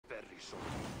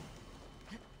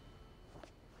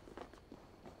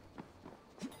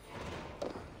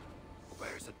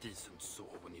decent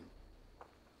sovning.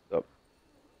 Up.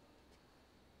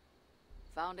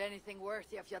 Found anything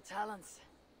worthy of your talents?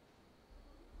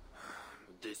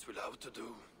 This will have to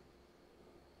do.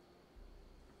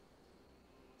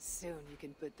 Soon you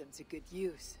can put them to good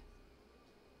use.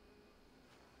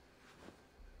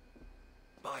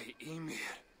 By Ymir.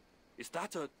 Is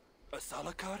that a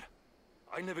Salakar?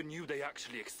 I never knew they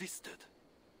actually existed.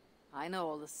 I know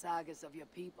all the sagas of your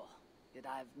people that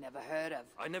I've never heard of.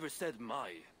 I never said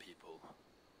my people.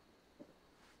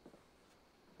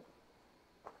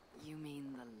 You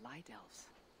mean the Light Elves?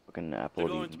 Fucking apple.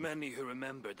 There aren't many who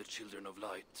remember the Children of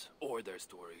Light or their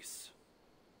stories.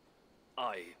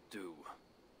 I do.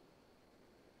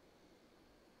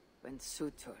 When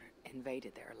Surtur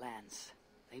invaded their lands,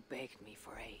 they begged me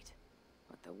for aid.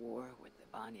 But the war with the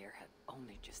Vanir had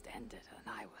only just ended and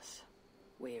I was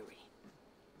weary.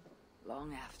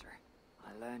 Long after,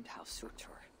 I learned how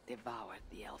Surtur devoured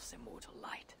the elf's immortal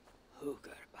light,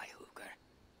 hugger by hugger.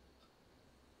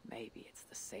 Maybe it's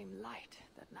the same light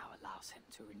that now allows him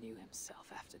to renew himself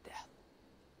after death.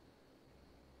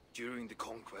 During the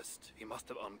conquest, he must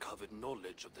have uncovered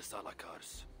knowledge of the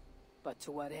Salakars. But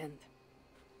to what end?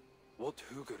 What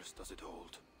Huggers does it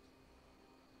hold?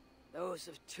 Those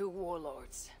of two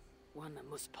warlords. One a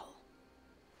Muspel.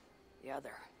 The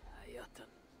other a Jotun.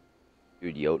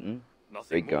 Dude, Jotun?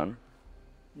 Nothing Big more. gun.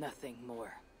 Nothing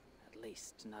more. At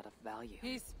least not of value.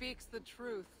 He speaks the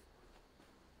truth.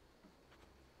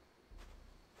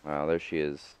 Wow, there she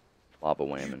is. Lava You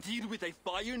whamming. deal with a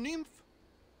fire nymph?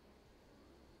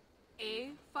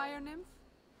 A fire nymph?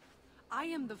 I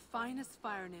am the finest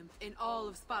fire nymph in all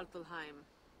of Svartalheim.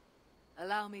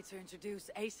 Allow me to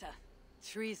introduce Asa,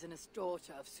 treasonous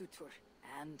daughter of Surtur,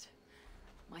 and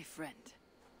my friend.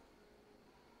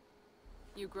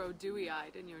 You grow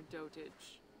dewy-eyed in your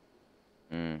dotage.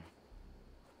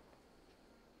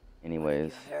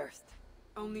 Anyways. You heard.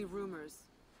 Only rumors.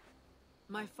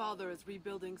 My father is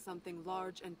rebuilding something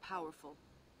large and powerful,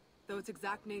 though its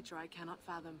exact nature I cannot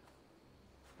fathom.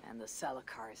 And the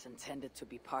Salakar is intended to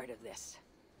be part of this.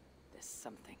 This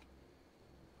something.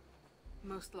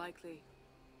 Most likely.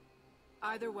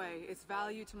 Either way, its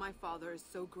value to my father is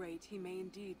so great he may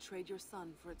indeed trade your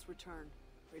son for its return.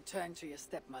 Return to your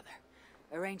stepmother.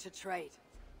 Arrange a trade.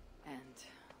 And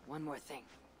one more thing.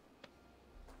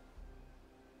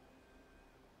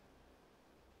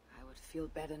 I would feel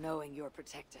better knowing you're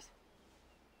protected.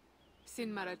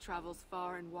 Sinmara travels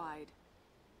far and wide,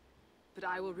 but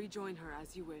I will rejoin her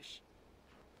as you wish.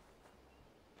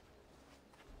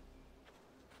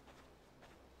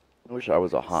 I wish I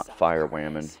was a hot fire Salakar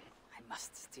whammon. is. I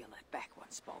must steal it back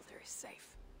once Baldur is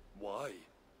safe. Why?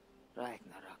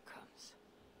 Ragnarok comes.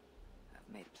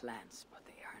 I've made plans, but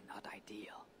they are not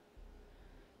ideal.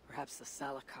 Perhaps the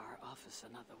Salakar offers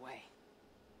another way.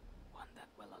 One that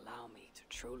will allow me to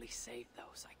truly save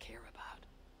those I care about.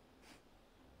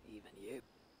 Even you.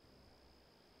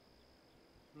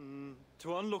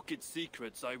 To unlock its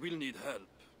secrets, I will need help.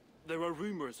 There are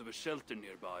rumors of a shelter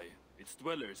nearby. Its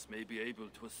dwellers may be able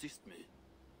to assist me.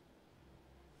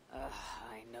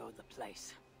 I know the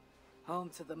place. Home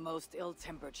to the most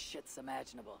ill-tempered shits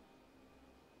imaginable.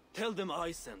 Tell them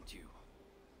I sent you.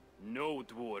 No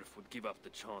dwarf would give up the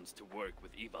chance to work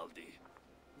with Ivaldi.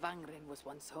 Vangrin was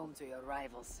once home to your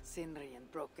rivals, Sindri and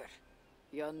Broker.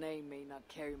 Your name may not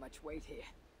carry much weight here.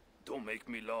 Don't make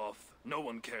me laugh. No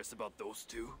one cares about those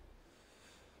two.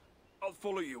 I'll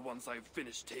follow you once I've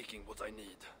finished taking what I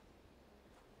need.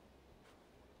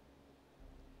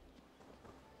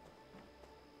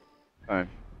 Fine.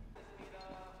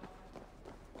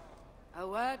 A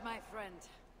word, my friend.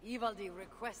 Ivaldi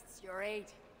requests your aid.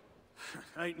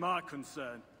 Ain't my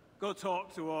concern. Go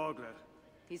talk to Orgler.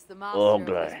 He's the master of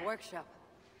Ogre. his workshop.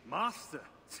 Master?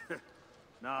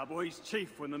 Nah, boy, he's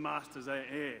chief when the masters ain't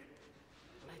here.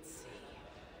 Let's see.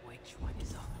 Which one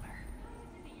is Ogre?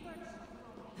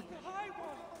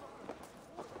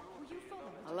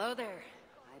 Hello there.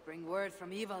 I bring word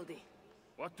from Ivaldi.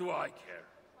 What do I care?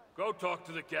 Go talk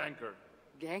to the Ganger.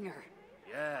 Ganger.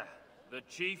 Yeah, the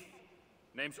chief.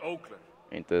 Name's Oakland.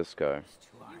 Ain't this guy. There's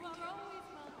two aren't.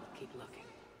 I'll keep looking.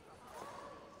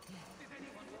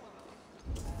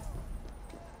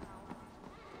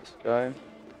 This guy.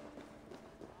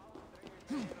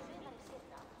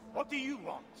 What do you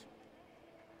want?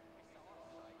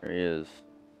 There he is.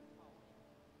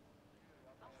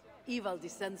 Ivaldi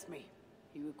sends me.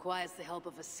 He requires the help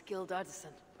of a skilled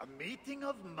artisan. A meeting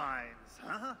of minds,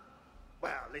 huh?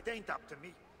 Well, it ain't up to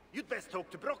me. You'd best talk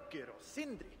to Brokkr or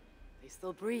Sindri. They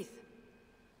still breathe.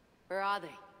 Where are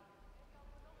they?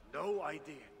 No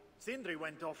idea. Sindri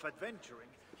went off adventuring.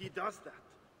 He does that.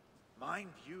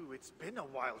 Mind you, it's been a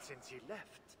while since he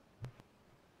left.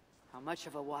 How much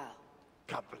of a while?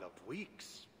 Couple of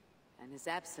weeks. And his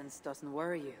absence doesn't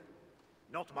worry you?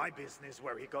 Not my business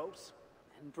where he goes.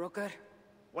 And Brooker?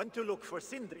 Went to look for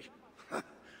Sindri.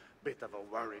 Bit of a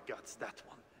worry guts, that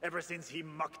one. Ever since he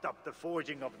mucked up the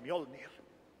forging of Mjolnir.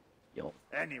 Yo.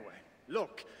 Anyway,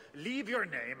 look, leave your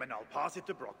name and I'll pass it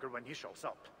to Brooker when he shows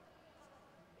up.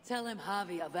 Tell him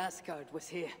Javi of Asgard was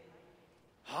here.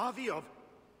 Javi of...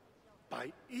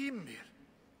 by Ymir.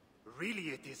 Really,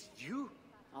 it is you?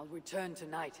 I'll return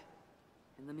tonight.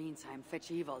 In the meantime, fetch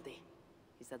Ivaldi.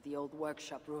 He's at the old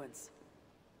workshop ruins.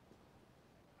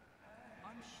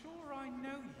 I'm sure I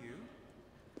know you.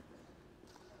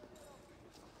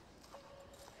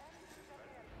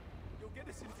 You'll get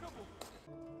us in trouble.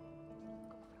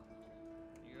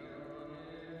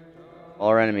 All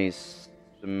our enemies,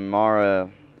 Mara,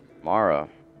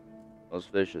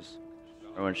 most vicious.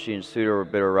 And when she and Suitor were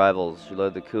bitter rivals, she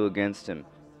led the coup against him,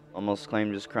 almost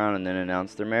claimed his crown, and then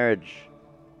announced their marriage.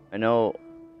 I know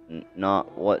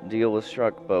not what deal was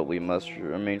struck, but we must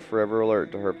remain forever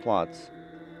alert to her plots.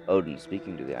 Odin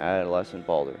speaking to the adolescent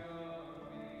Baldur.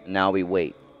 And now we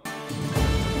wait.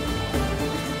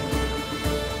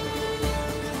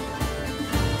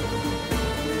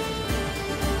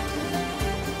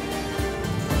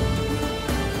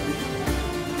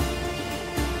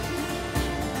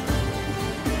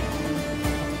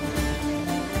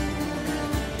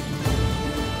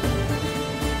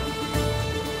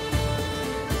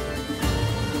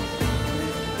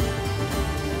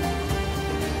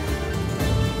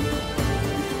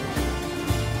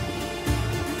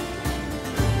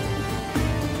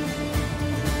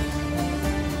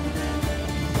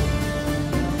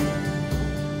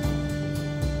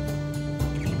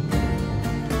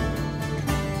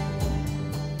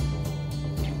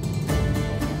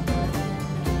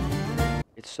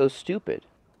 So stupid.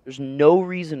 There's no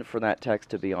reason for that text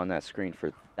to be on that screen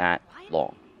for that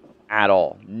long. At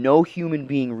all. No human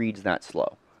being reads that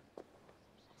slow.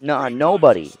 Nah,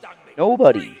 nobody.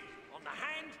 Nobody.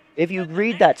 If you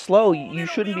read that slow, you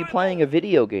shouldn't be playing a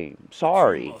video game.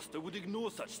 Sorry. Master would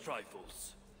ignore such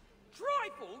trifles.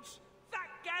 Trifles? That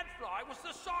gadfly was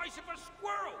the size of a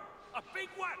squirrel! A big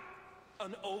one!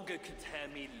 An ogre could tear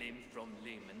me limb from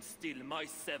limb, and still my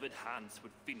severed hands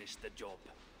would finish the job.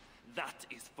 That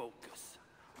is focus.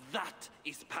 That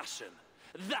is passion.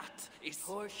 That is...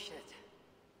 Horseshit.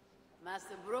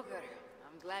 Master Brooker,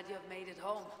 I'm glad you have made it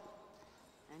home.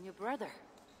 And your brother,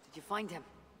 did you find him?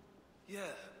 Yeah.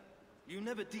 You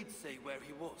never did say where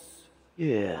he was.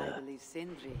 Yeah. I believe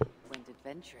Sindri went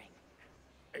adventuring.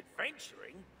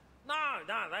 Adventuring? No,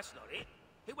 that's not it.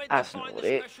 He went That's to find not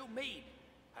the it. special mead.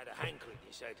 Had a hankering,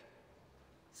 he said.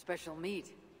 Special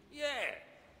meat. Yeah,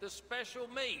 the special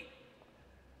mead.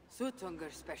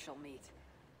 Sutunger's special meat.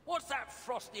 What's that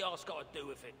frosty arse got to do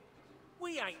with it?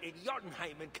 We ain't in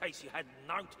Jotunheim, in case you hadn't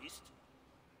noticed.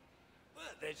 Well,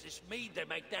 there's this mead they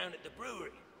make down at the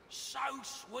brewery. So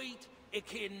sweet,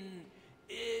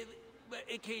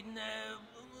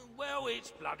 well,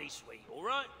 it's bloody sweet, all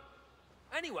right?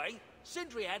 Anyway,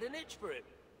 Sindri had an itch for it.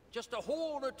 Just a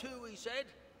horn or two, he said.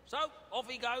 So, off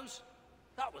he goes.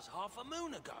 That was half a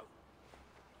moon ago.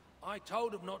 I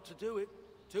told him not to do it.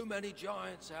 Too many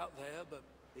giants out there, but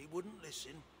he wouldn't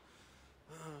listen.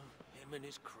 Him and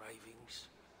his cravings.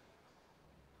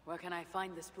 Where can I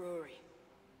find this brewery?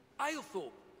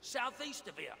 Aylthorpe, southeast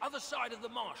of here, other side of the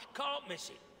marsh. Can't miss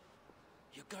it.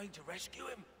 You're going to rescue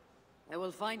him? I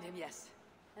will find him, yes.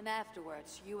 And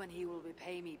afterwards, you and he will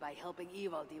repay me by helping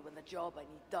Ivaldi with the job I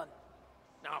need done.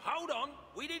 Now, hold on.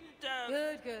 We didn't,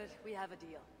 Good. We have a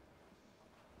deal.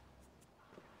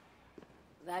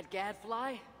 That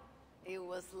gadfly? It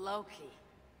was Loki.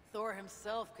 Thor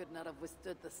himself could not have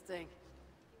withstood the sting.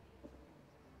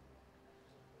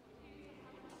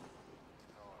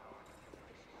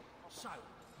 So,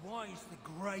 why is the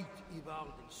great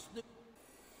Ivaldi snoop?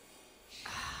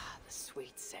 Ah, the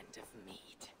sweet scent of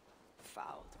mead.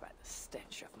 Fouled by the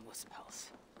stench of muspels.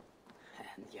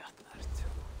 And Jotnar too.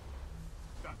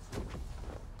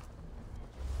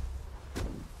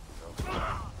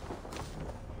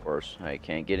 Of course, I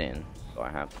can't get in, so I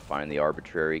have to find the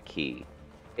arbitrary key.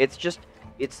 It's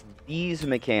these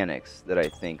mechanics that I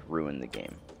think ruin the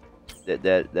game.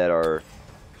 That are...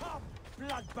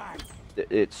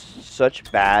 It's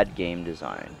such bad game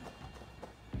design.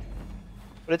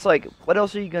 But it's like, what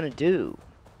else are you gonna do?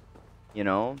 You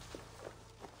know?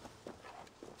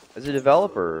 As a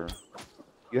developer,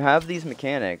 you have these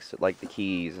mechanics, like the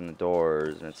keys and the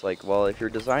doors, and it's like, well, if you're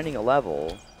designing a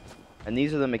level, and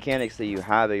these are the mechanics that you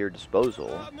have at your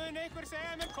disposal,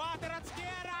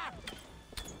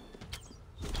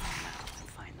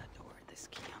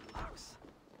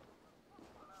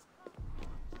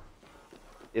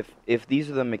 if these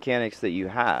are the mechanics that you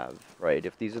have, right?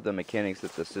 If these are the mechanics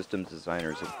that the systems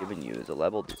designers have given you as a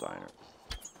level designer,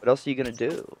 what else are you gonna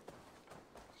do?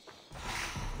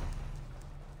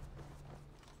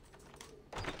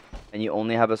 And you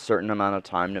only have a certain amount of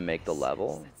time to make the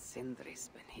level? Sindri's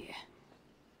been here.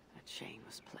 A chain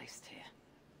was placed here.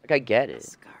 Like, I get it.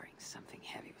 Scarring, something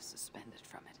heavy was suspended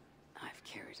from it. I've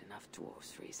carried enough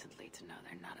dwarves recently to know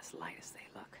they're not as light as they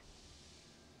look.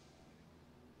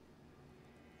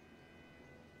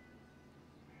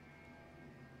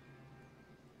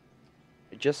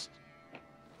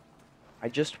 I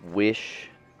just wish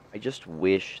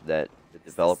that the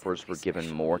developers were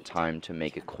given more time to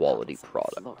make a quality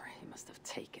product. He must have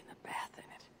taken a bath in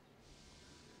it.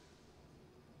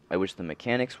 I wish the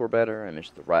mechanics were better. I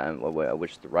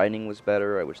wish the writing was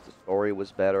better. I wish the story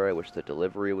was better. I wish the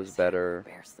delivery was better.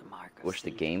 I wish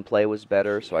the gameplay was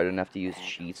better, so I didn't have to use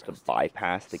cheats to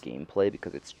bypass the gameplay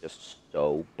because it's just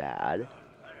so bad.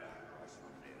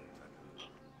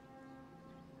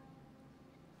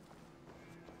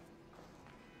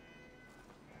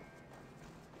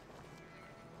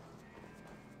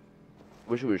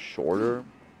 Wish it was shorter.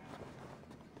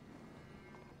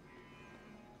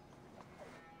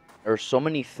 There are so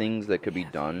many things that could be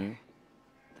done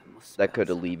that could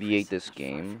alleviate this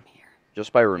game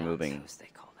just by removing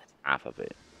half of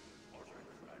it.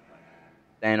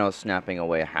 Thanos snapping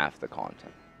away half the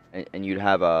content. And you'd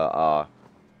have a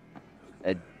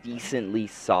decently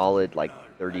solid, like,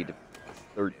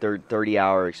 30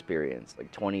 hour experience. Like,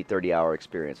 20, 30 hour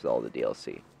experience with all the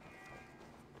DLC.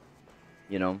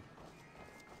 You know?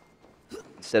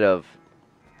 Instead of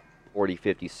 40,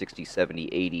 50, 60, 70,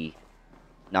 80,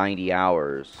 90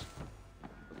 hours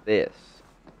of this.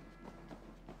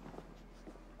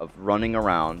 Of running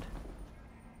around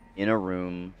in a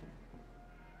room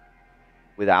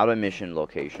without a mission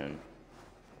location,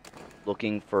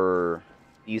 looking for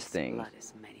these things,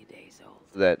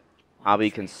 so that Hobby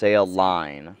can say a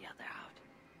line,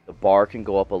 the bar can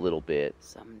go up a little bit.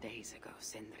 Some days ago,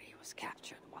 Sindri was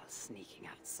captured while sneaking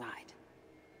outside.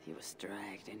 He was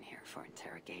dragged in here for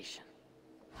interrogation.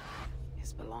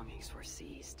 His belongings were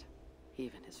seized.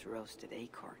 Even his roasted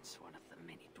acorns, one of the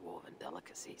many dwarven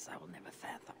delicacies I will never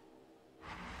fathom.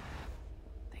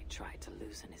 They tried to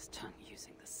loosen his tongue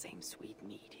using the same sweet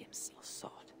meat he himself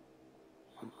sought.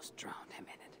 Almost drowned him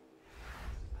in it.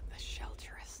 But the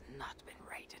shelter has not been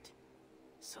raided.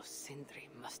 So Sindri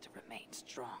must have remained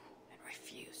strong and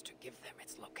refused to give them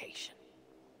its location.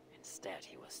 Instead,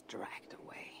 he was dragged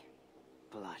away.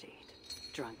 Bloodied,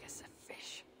 drunk as a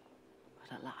fish,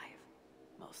 but alive,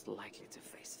 most likely to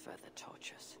face further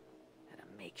tortures at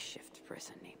a makeshift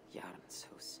prison named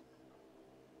Jarnshus.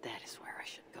 That is where I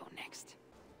should go next.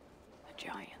 The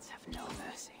giants have no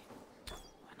mercy.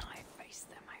 When I face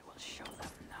them, I will show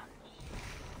them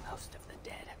none. Most of the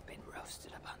dead have been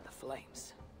roasted upon the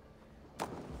flames.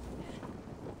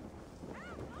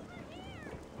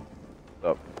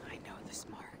 Oh. I know this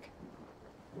mark.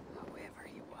 Whoever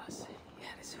he was, he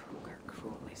had his hooker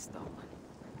cruelly stolen.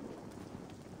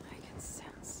 I can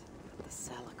sense that the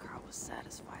Salakar was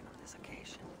satisfied on this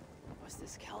occasion. Was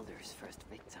this Kelder's first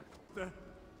victim?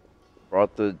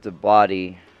 Brought the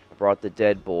body, brought the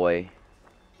dead boy.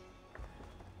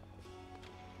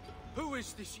 Who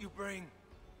is this you bring?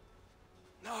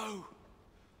 No!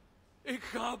 It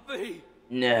can't be!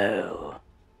 No.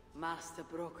 Master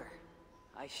Broker,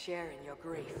 I share in your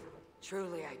grief.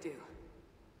 Truly I do.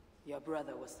 Your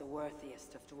brother was the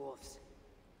worthiest of dwarves.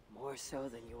 More so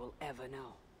than you will ever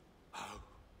know. Oh,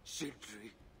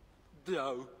 Sindri.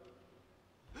 No.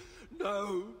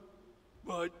 No!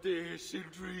 My dear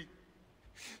Sindri.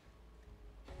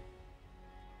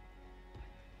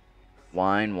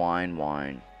 Whine, whine,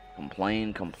 whine.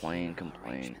 Complain, complain,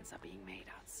 complain. Arrangements are being made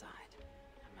outside.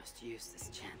 I must use this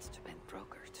chance to bend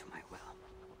Broker to my will.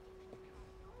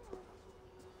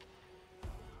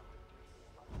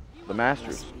 The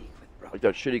Masters. Like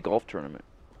that shitty golf tournament.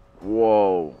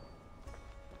 Whoa.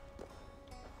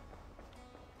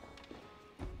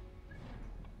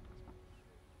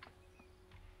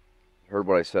 Heard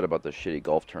what I said about the shitty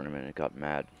golf tournament and it got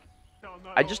mad.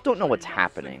 I just don't know what's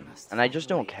happening. And I just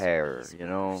don't care, you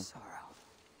know?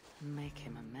 Make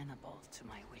him amenable to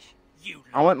my wish.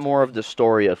 I want more of the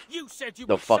story of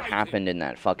the fuck happened in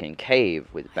that fucking cave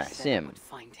with Basim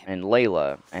and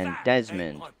Layla and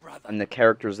Desmond and the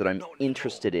characters that I'm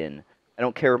interested in. I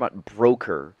don't care about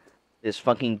Broker, this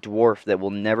fucking dwarf that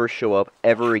will never show up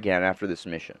ever again after this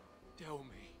mission. Tell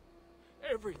me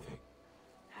everything.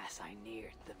 As I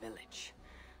neared the village,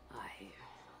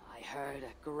 I heard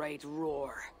a great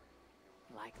roar,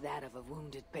 like that of a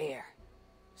wounded bear.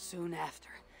 Soon after,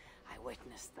 I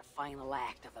witnessed the final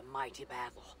act of a mighty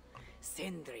battle.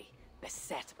 Sindri,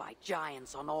 beset by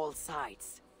giants on all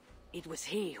sides. It was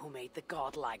he who made the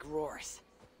godlike roars.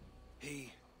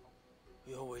 He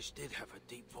always did have a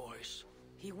deep voice.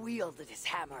 He wielded his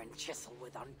hammer and chisel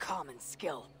with uncommon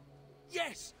skill.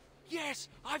 Yes! Yes!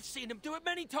 I've seen him do it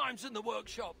many times in the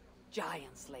workshop.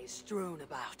 Giants lay strewn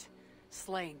about,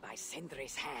 slain by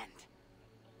Sindri's hand.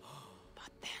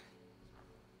 But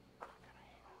then,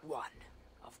 one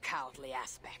of cowardly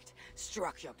aspect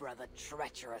struck your brother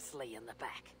treacherously in the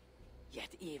back.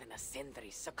 Yet even as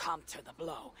Sindri succumbed to the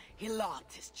blow, he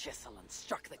lobbed his chisel and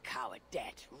struck the coward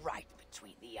dead right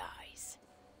between the eyes.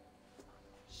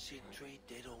 Sindri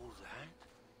did all that?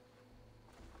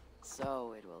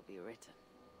 So it will be written.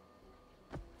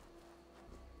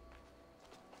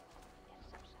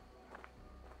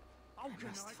 I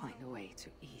must find a way to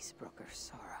ease Brooker's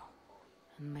sorrow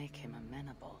and make him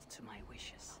amenable to my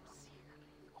wishes.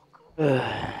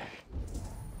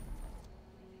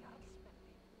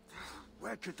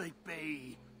 Where could they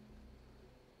be?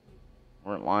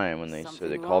 Weren't lying when they said they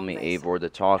Something called me wrong, Mason. Eivor the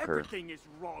Talker. Everything is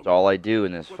wrong. It's all I do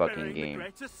in this We're fucking burying game. the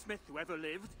greatest smith who ever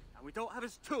lived, and we don't have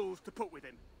his tools to put with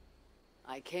him.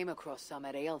 I came across some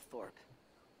at Aylthorpe.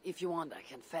 If you want, I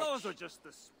can fetch. Those are just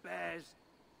the spares.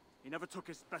 He never took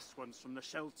his best ones from the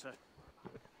shelter.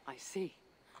 I see.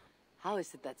 How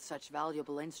is it that such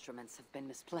valuable instruments have been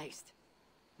misplaced?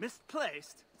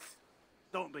 Misplaced?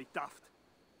 Don't be daft.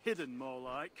 Hidden, more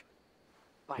like.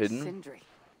 By Hidden? Sindri.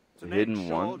 To The make hidden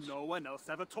sure ones? no one else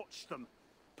ever touched them.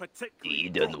 Particularly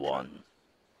Hidden Brooker. one.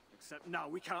 Except now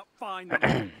we can't find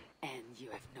them. And you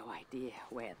have no idea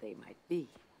where they might be.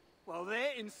 Well,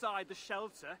 they're inside the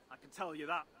shelter, I can tell you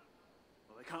that.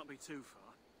 Well, they can't be too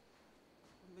far.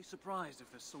 Wouldn't be surprised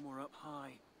if they're somewhere up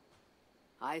high.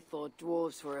 I thought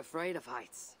dwarves were afraid of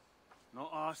heights. Not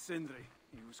our Sindri.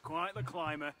 He was quite the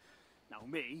climber. Now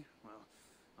me, well,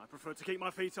 I prefer to keep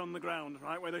my feet on the ground,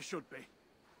 right where they should be.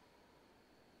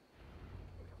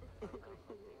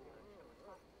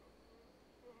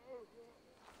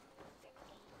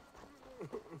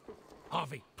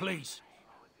 Harvey, please.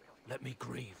 Let me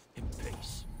grieve in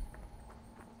peace.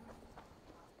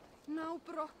 Now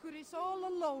Brocker is all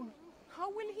alone. How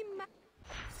will he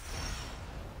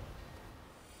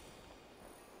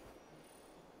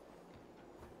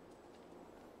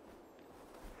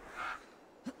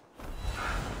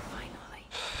Finally,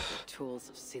 the tools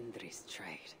of Sindri's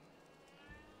trade.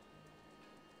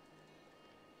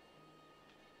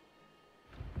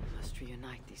 I must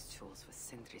reunite these tools with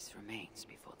Sindri's remains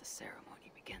before the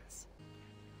ceremony begins.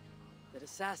 The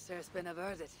disaster has been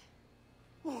averted.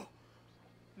 Oh,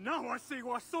 now I see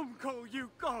why some call you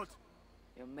God.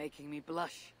 You're making me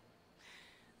blush.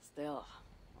 Still,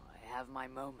 I have my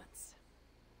moments.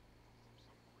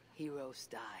 Heroes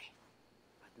die,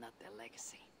 but not their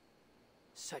legacy.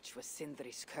 Such was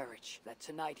Sindri's courage that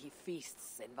tonight he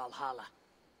feasts in Valhalla,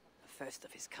 the first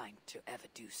of his kind to ever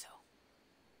do so.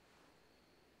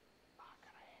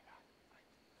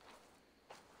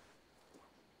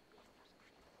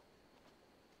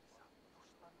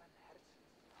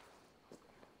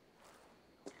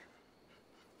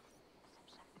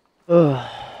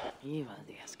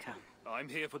 Ivaldi has come. I'm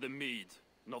here for the mead,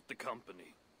 not the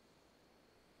company.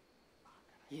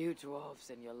 You dwarves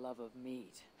and your love of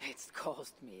mead. It's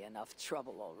caused me enough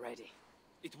trouble already.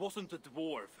 It wasn't a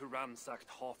dwarf who ransacked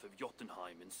half of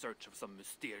Jotunheim in search of some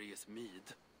mysterious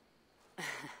mead.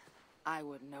 I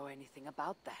wouldn't know anything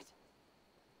about that.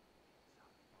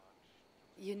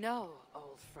 You know,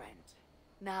 old friend,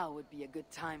 now would be a good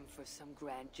time for some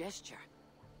grand gesture.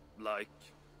 Like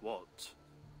what?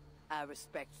 A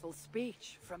respectful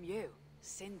speech from you,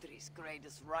 Sindri's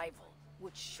greatest rival,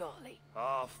 would surely.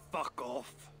 Ah, fuck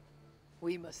off.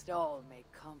 We must all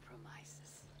make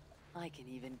compromises. I can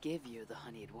even give you the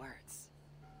honeyed words.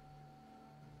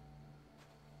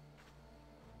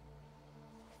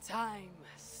 Time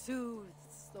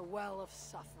soothes the well of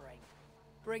suffering,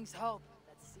 brings hope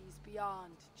that sees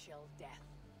beyond chill death,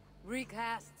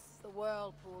 recasts the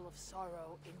whirlpool of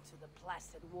sorrow into the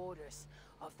placid waters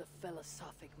of the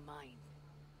philosophic mind.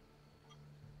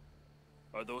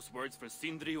 Are those words for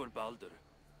Sindri or Baldur?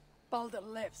 Baldur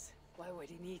lives. Why would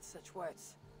he need such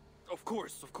words? Of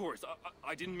course, of course.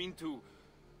 I didn't mean to...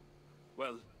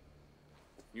 Well,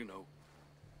 you know.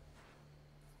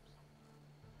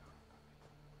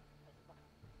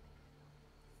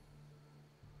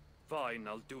 Fine,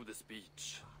 I'll do the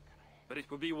speech. But it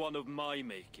will be one of my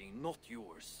making, not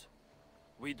yours.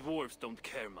 We dwarves don't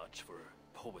care much for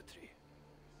poetry.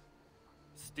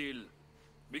 Still,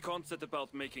 we can't set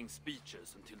about making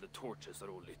speeches until the torches are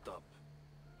all lit up.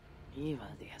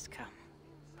 Ivaldi has come.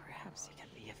 Perhaps he can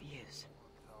be be of use.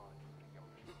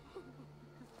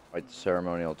 Light the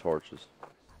ceremonial torches.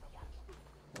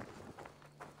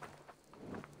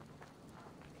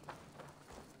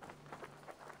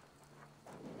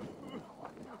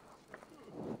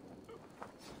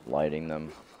 Lighting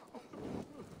them.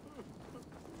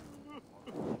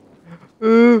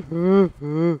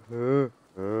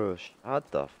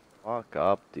 Shut the fuck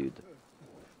up, dude.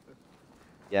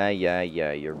 Yeah,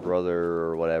 your brother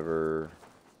or whatever.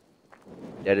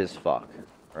 Dead as fuck,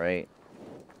 right?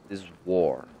 This is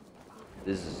war.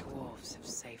 This is... Dwarves have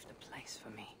saved a place for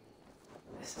me.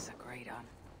 This is a great honor.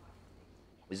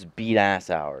 This is beat-ass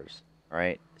hours,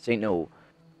 alright? This ain't no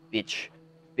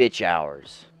bitch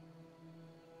hours.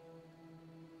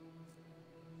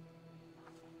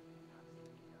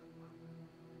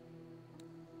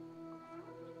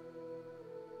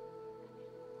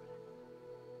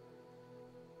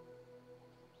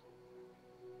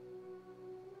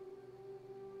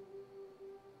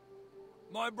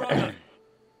 My brother,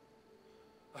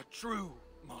 a true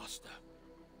master.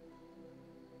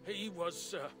 He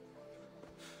was,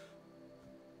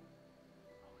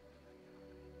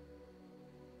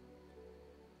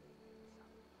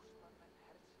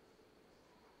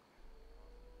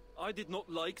 I did not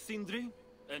like Sindri,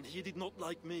 and he did not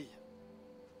like me.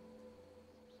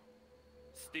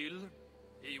 Still,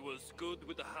 he was good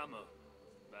with the hammer,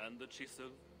 and the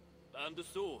chisel, and the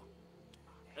saw.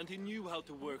 And he knew how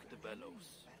to work the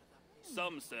bellows.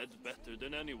 Some said better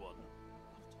than anyone.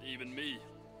 Even me.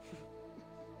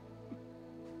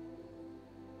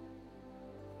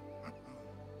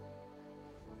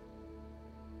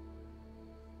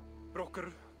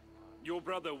 Brocker, your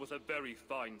brother was a very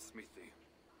fine smithy.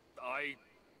 I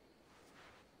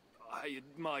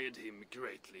admired him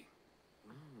greatly.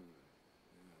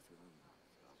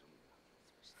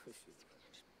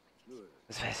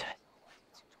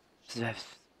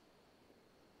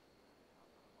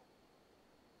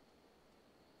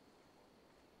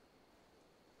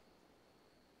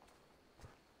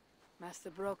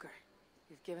 Master Broker,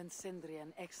 you've given Sindri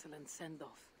an excellent send-off.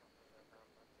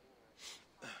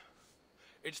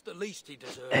 it's the least he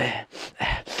deserved.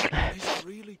 Is it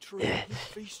really true he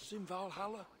feasts in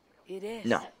Valhalla? It is.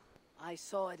 No. I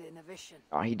saw it in a vision.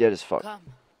 Oh, he dead as fuck. Come,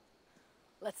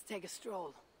 let's take a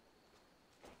stroll.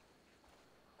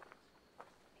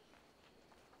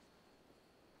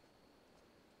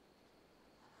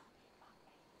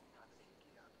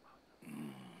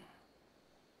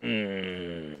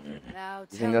 Now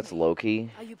You think that's Loki?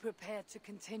 Are you prepared to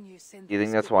continue Sindri's Do you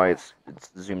think that's good why work?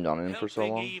 it's zoomed on in for so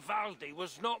long? Helping Ivaldi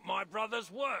was not my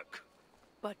brother's work.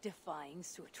 But defying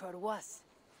Surtur was.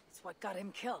 It's what got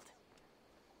him killed.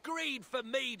 Greed for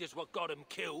mead is what got him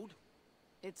killed.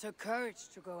 It took courage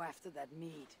to go after that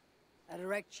mead. A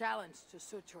direct challenge to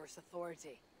Surtur's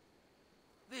authority.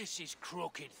 This is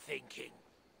crooked thinking.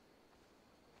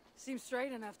 Seems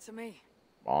straight enough to me.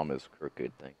 Mom is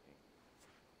crooked thinking.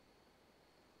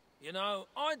 You know,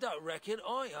 I don't reckon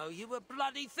I owe you a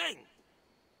bloody thing.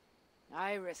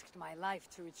 I risked my life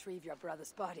to retrieve your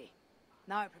brother's body.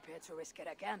 Now I'm prepared to risk it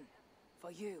again.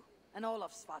 For you and all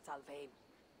of Svartalfheim.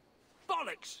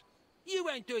 Bollocks! You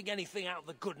ain't doing anything out of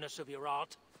the goodness of your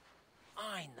heart.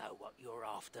 I know what you're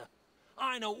after.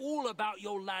 I know all about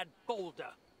your lad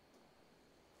Baldur.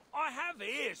 I have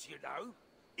ears, you know,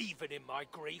 even in my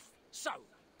grief. So,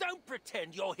 don't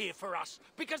pretend you're here for us,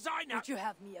 because I know— Would you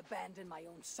have me abandon my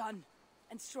own son,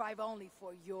 and strive only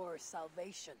for your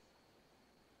salvation?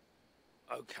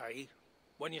 Okay,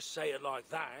 when you say it like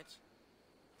that.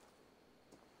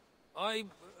 I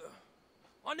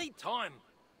need time.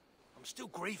 I'm still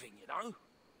grieving, you know.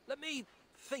 Let me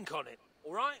think on it,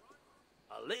 all right?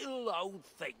 A little old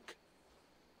think.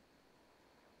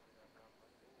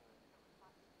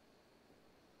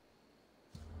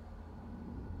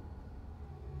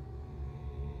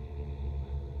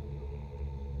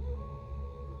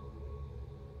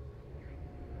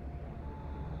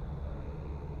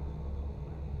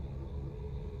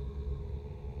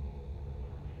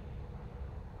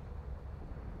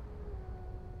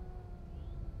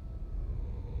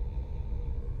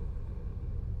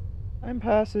 Time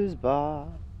passes by.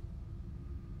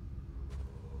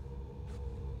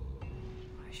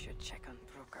 I should check on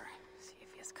Brooker, see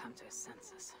if he has come to his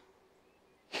senses.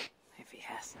 If he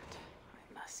hasn't,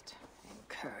 I must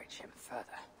encourage him further.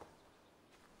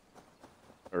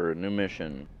 Or a new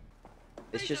mission.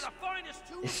 It's These are just, the finest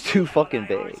tools it's too fucking you've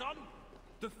got, big. son.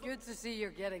 Good to see you're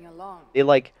getting along.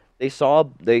 They saw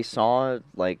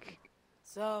like,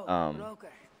 So,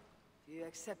 Broker, do you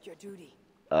accept your duty?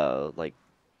 like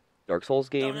Dark Souls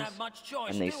Don't games, have much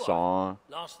choice, and they do I? saw,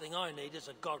 Last thing I need is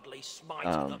a godly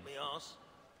smiting up my arse.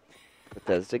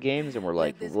 Bethesda games, and we're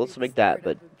like, Let this let's be the make that, start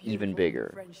but of a even beautiful new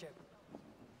bigger friendship.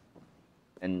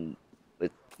 and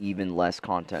with even less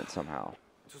content somehow.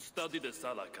 To study the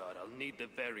Salakar, I'll need the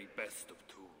very best of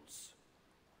tools.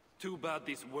 Too bad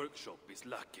this workshop is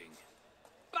lacking.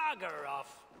 Bugger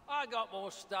off. I got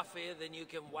more stuff here than you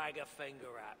can wag a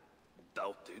finger at.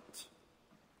 Doubt it.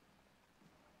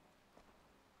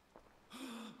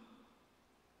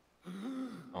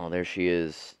 Oh, there she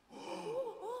is.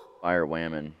 Fire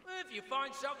whammon. If you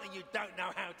find something you don't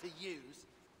know how to use,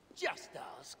 just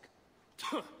ask.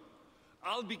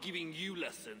 I'll be giving you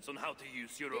lessons on how to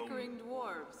use your own. Bickering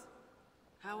dwarves.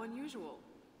 How unusual.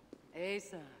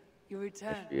 Asa, you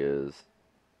return. There she is.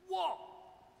 What?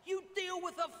 You deal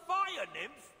with a fire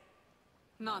nymph?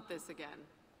 Not this again.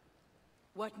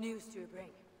 What news do you bring?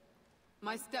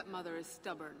 My stepmother is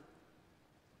stubborn.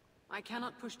 I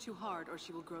cannot push too hard or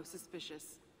she will grow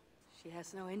suspicious. She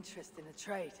has no interest in a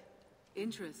trade.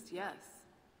 Interest, yes.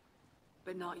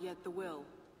 But not yet the will.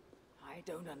 I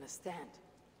don't understand.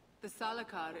 The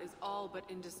Salakar is all but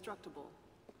indestructible.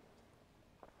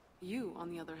 You, on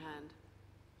the other hand,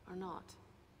 are not.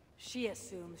 She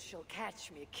assumes she'll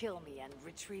catch me, kill me, and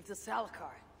retrieve the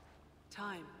Salakar.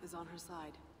 Time is on her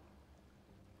side.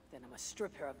 Then I must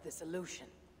strip her of this illusion.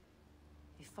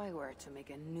 If I were to make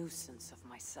a nuisance of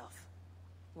myself,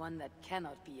 one that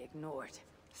cannot be ignored.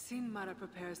 Sinmara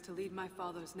prepares to lead my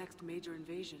father's next major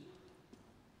invasion.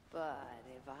 But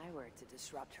if I were to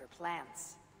disrupt her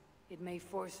plans, it may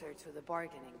force her to the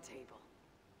bargaining table.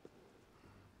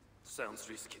 Sounds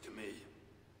risky to me.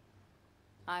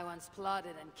 I once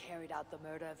plotted and carried out the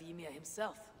murder of Ymir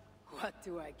himself. What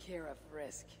do I care of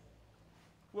risk?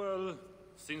 Well,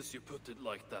 since you put it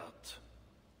like that.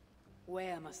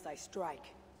 Where must I strike?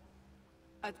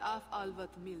 At Af Alvat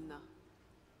Milna,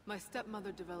 my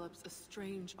stepmother develops a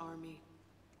strange army.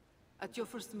 At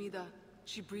Jofursmida,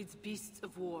 she breeds beasts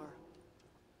of war.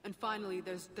 And finally,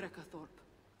 there's Drekathorp,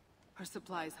 her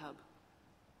supplies hub.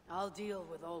 I'll deal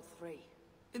with all three.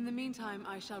 In the meantime,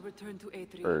 I shall return to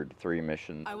Aetri. Bird 3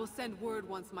 mission. I will send word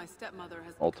once my stepmother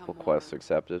has Multiple become quests more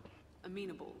accepted.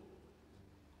 amenable.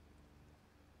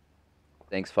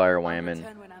 Thanks, Fire I'll Whammon.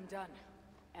 return when I'm done.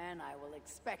 And I will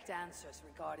expect answers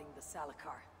regarding the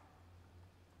Salakar.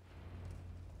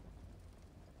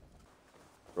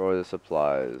 Destroy the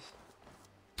supplies.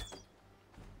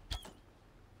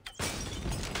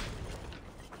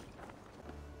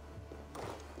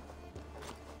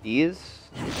 These?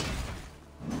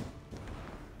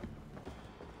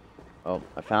 Oh,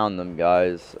 I found them,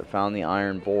 guys. I found the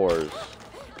iron boars.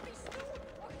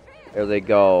 There they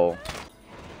go.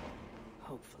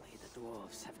 Hopefully the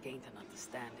dwarves have gained an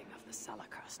understanding of the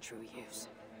Salakar's true use.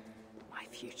 My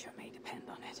future may depend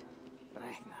on it.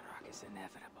 Ragnarok is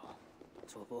inevitable.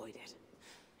 To avoid it,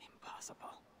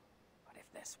 impossible. But if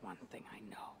there's one thing I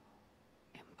know,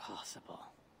 impossible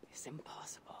is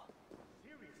impossible.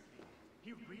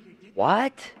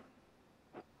 What?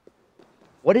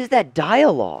 What is that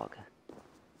dialogue?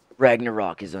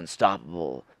 Ragnarok is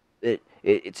unstoppable.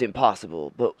 It's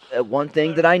impossible. But one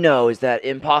thing that I know is that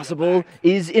impossible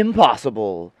is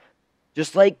impossible.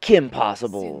 Just like Kim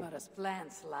possible. Sinmara's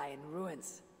plans lie in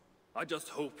ruins. I just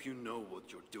hope you know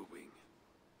what you're doing.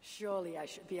 Surely I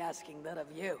should be asking that of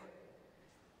you.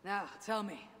 Now, tell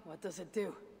me, what does it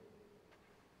do?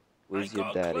 Where's Ain't your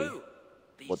got a daddy? clue.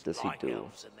 What These does he Black do?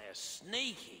 Elves and they're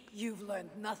sneaky. You've learned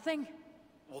nothing?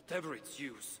 Whatever its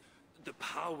use, the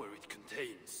power it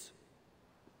contains.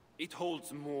 It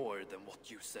holds more than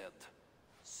what you said.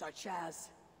 Such as?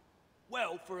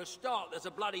 Well, for a start, there's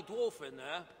a bloody dwarf in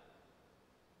there.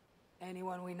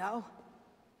 Anyone we know?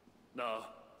 Nah,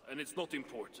 and it's not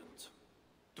important.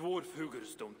 Dwarf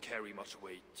Hugers don't carry much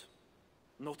weight.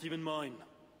 Not even mine.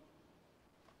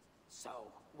 So,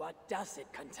 what does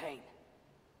it contain?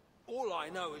 All I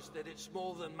know is that it's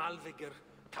more than Malvigar,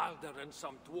 Calder, and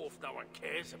some dwarf no one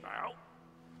cares about.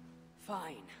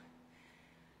 Fine.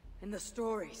 In the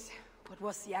stories, what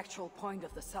was the actual point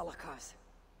of the Salakars?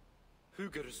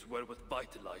 Hugers were what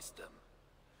vitalized them.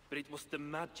 But it was the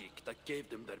magic that gave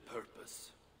them their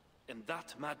purpose. And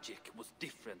that magic was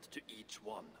different to each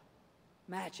one.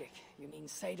 Magic, you mean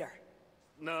Seder?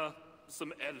 Nah,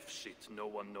 some elf shit no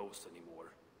one knows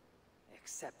anymore.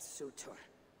 Except Sutur.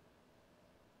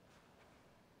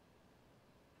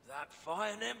 That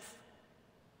fire nymph?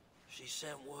 She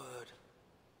sent word.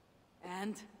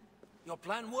 And? Your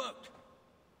plan worked.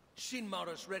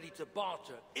 Sinmara's ready to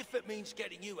barter, if it means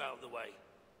getting you out of the way.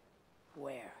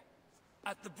 Where?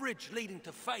 At the bridge leading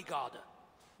to Feygarda.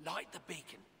 Light the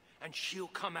beacon, and she'll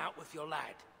come out with your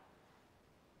lad.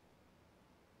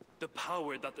 The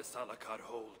power that the Salakar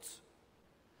holds.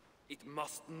 It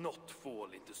must not fall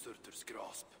into Surtur's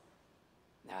grasp.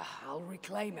 I'll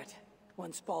reclaim it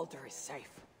once Baldur is safe.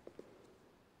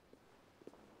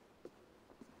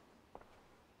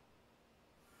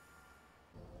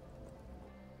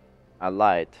 I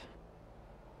lied.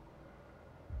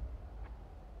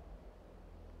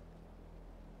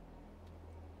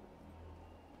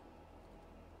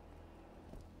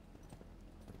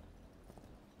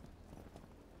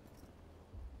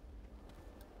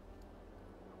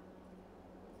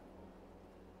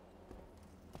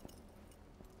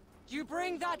 You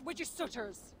bring that which is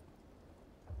Sutter's.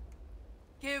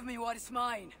 Give me what is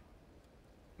mine.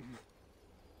 I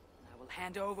will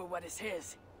hand over what is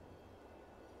his.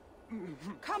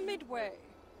 Come midway.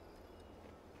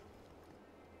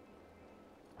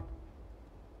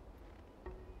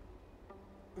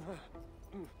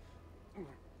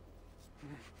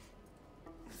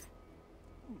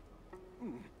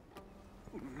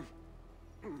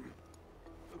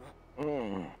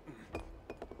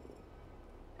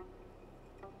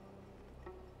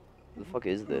 The fuck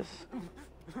is this?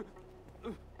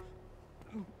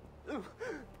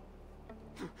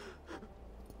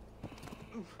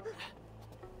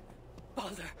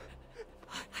 Baldur,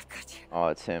 I've got you. Oh,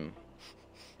 it's him.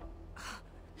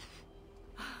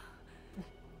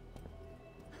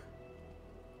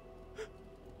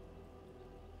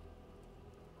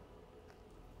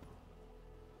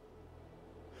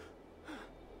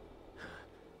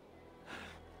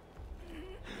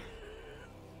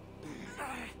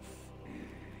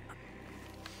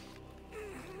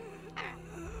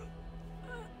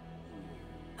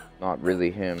 Not really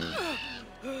him.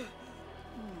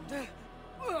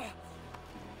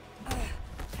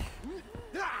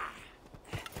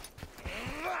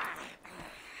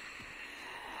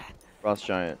 Frost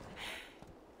Giant.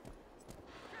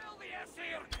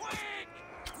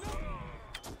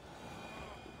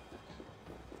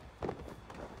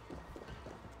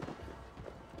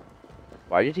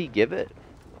 Why did he give it?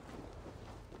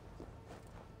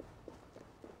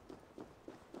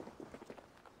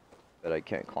 But I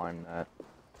can't climb that.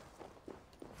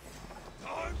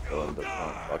 Go in the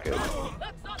front, fuck it.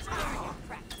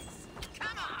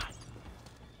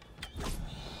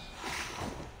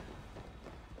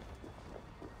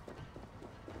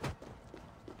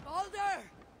 Baldur!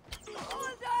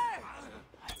 Baldur!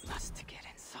 I must get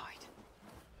inside.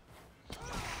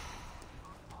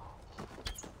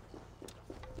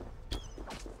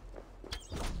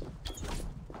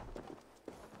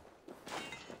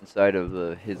 Inside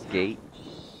of his gate.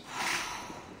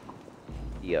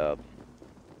 The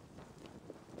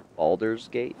Baldur's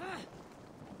Gate.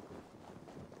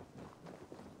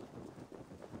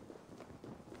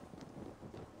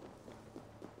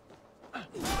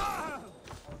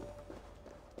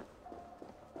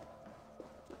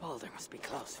 Baldur must be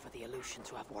close for the illusion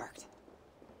to have worked.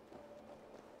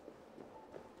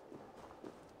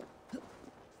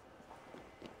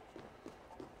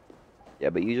 Yeah,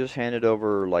 but you just handed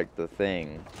over, like, the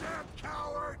thing.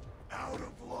 Coward, out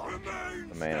of luck.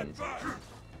 The man.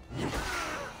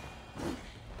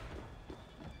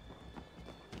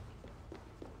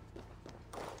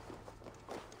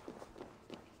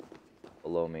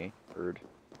 Below me, bird.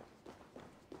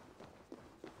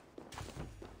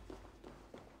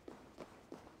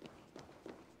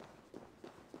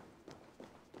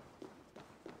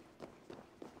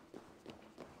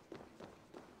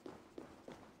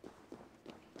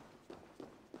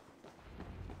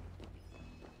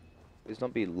 Please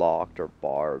don't be locked or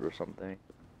barred or something.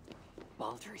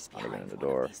 Baldur is Not even behind the one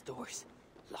door. of these doors.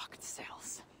 Locked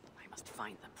cells. I must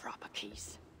find the proper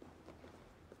keys.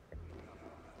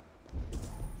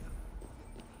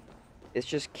 It's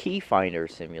just key finder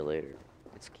simulator.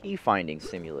 It's key finding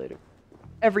simulator.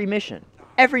 Every mission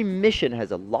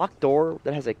has a locked door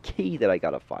that has a key that I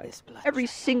gotta find. This blood Every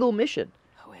trail. single mission.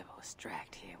 Whoever was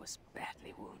dragged here was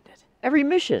badly wounded. Every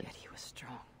mission. Yet he was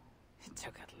strong. It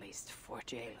took at least 4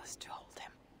 jailers to hold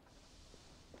him.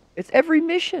 It's every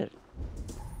mission.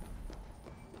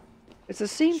 It's the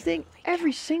same thing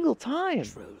every single time.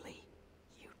 Truly,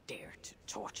 you dare to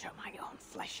torture my own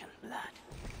flesh and blood.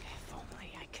 If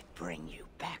only I could bring you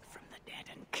back from the dead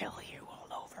and kill you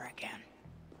all over again.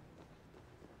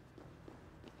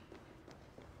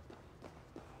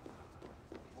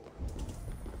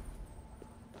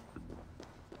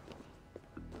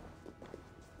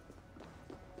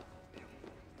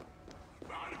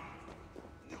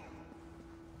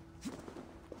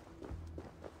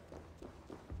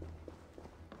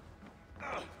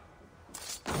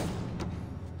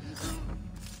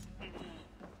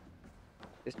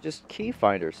 It's just key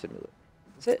finder simulator.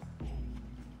 That's it.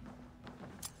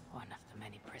 One of the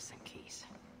many prison keys.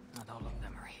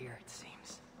 here, it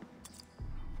seems.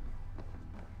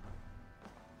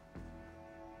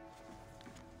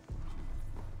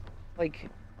 Like...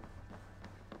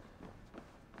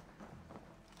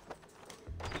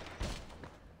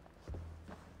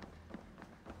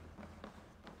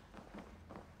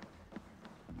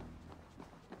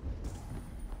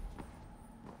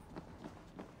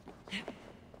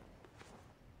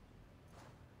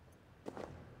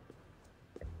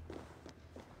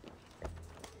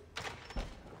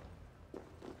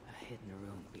 A hidden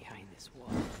room behind this wall.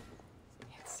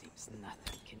 It seems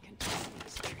nothing can contain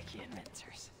these tricky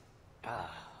inventors.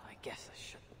 I guess I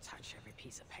shouldn't touch every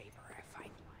piece of paper I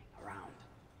find lying around.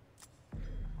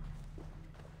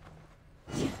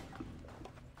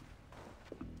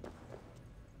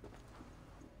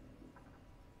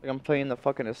 Like I'm playing the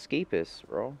fucking escapist,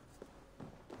 bro.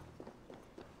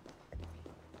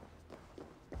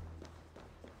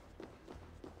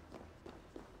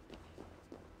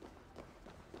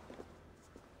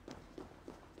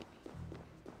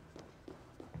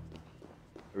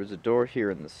 There was a door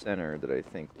here in the center that I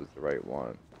think was the right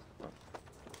one.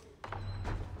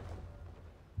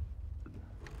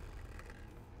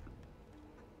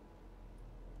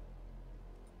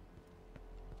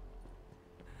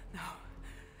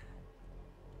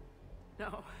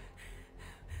 No.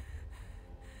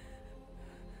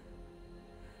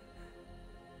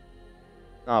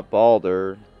 Not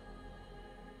Baldur.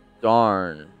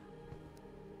 Darn.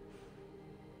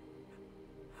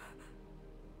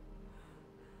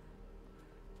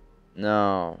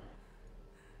 No.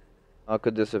 How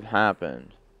could this have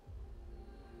happened?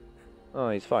 Oh,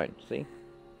 he's fine. See?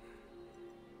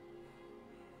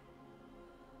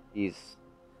 He's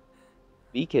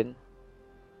speaking.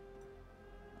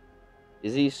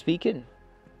 Is he speaking?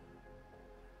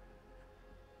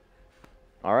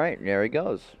 Alright, there he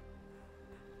goes.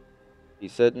 He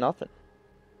said nothing.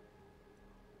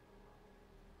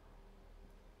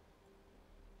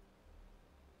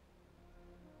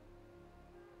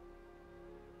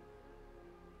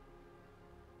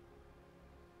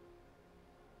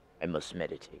 I must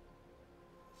meditate.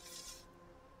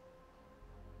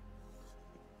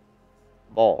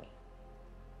 Ball.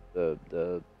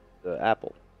 The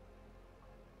apple.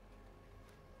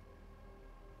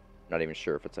 Not even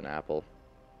sure if it's an apple.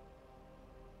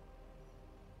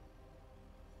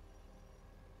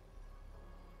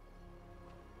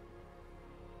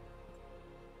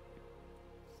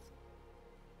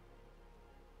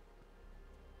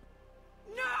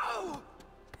 No!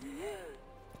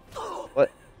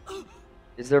 What?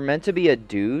 Is there meant to be a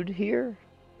dude here?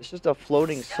 It's just a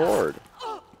floating sword.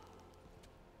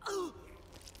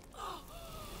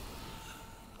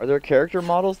 Are there character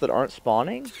models that aren't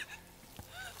spawning?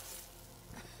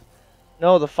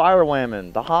 No, the fire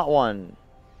woman, the hot one.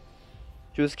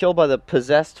 She was killed by the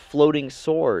possessed floating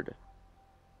sword.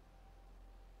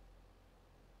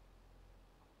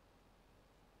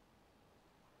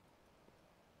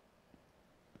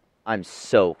 I'm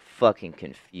so fucking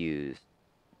confused.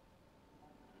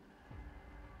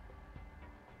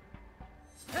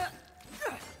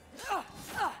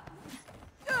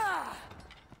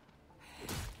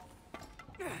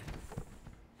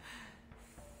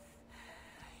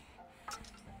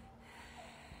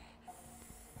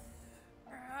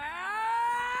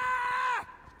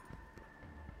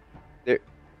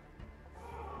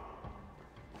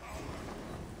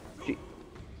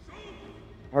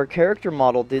 Her character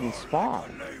model didn't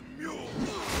spawn.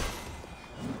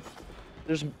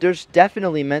 There's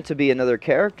definitely meant to be another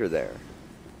character there.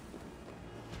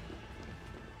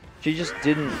 She just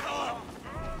didn't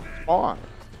spawn.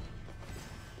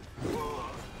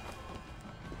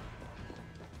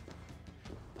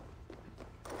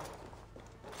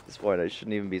 At this point, I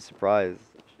shouldn't even be surprised.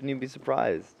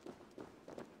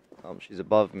 She's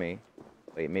above me.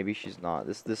 Wait, maybe she's not.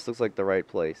 This looks like the right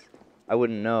place. I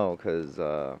wouldn't know, cause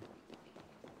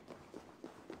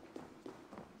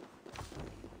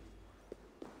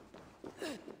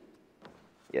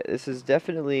yeah, this is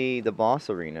definitely the boss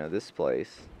arena, this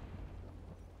place.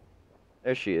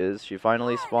 There she is. She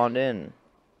finally spawned in.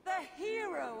 The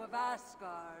hero of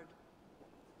Asgard.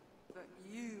 But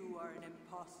you are an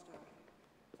imposter.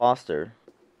 Imposter.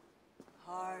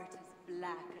 Heart as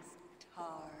black as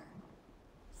tar.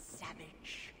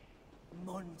 Savage.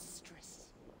 Monstrous.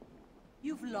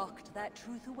 You've locked that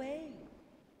truth away.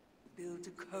 Built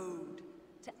a code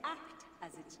to act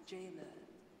as its jailer.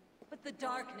 But the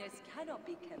darkness cannot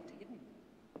be kept hidden.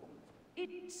 It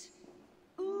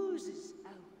oozes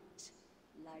out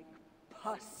like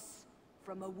pus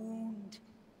from a wound,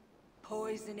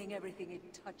 poisoning everything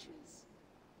it touches.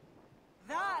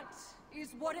 That is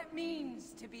what it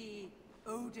means to be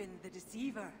Odin the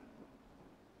Deceiver.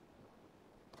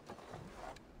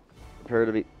 Prepare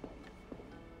to be...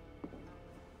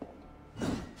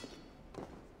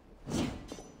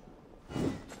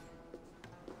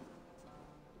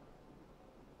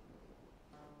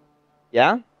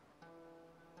 Yeah?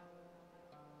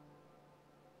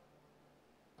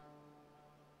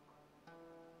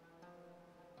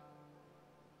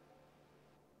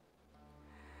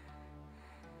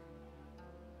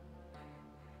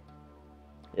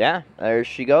 Yeah, there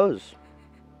she goes.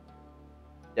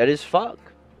 Dead as fuck.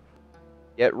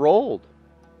 Get rolled.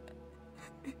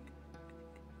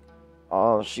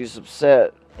 Oh, she's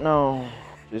upset. No,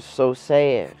 she's so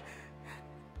sad.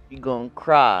 She gonna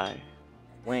cry.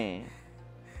 When?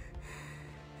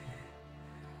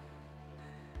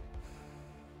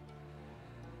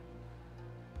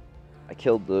 I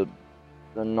killed the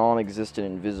non-existent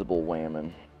invisible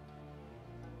whammon.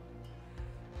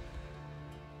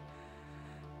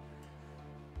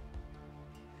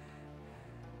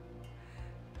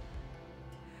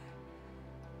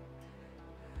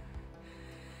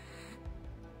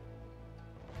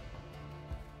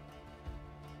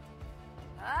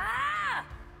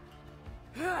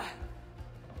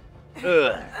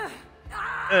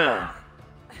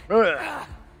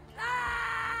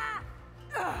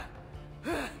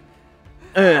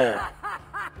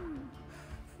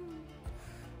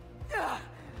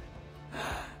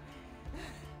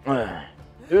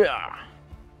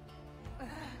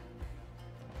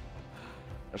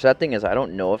 The sad thing is, I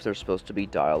don't know if there's supposed to be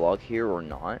dialogue here or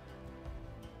not,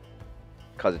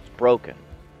 because it's broken.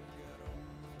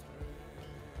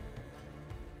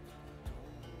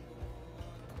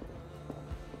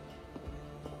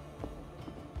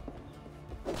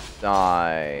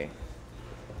 Die.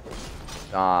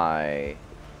 Die.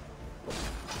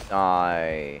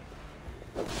 Die.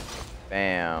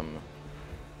 Bam.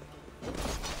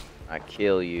 I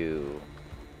kill you.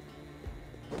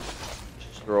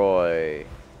 Destroy.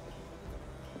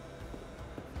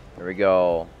 There we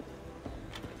go.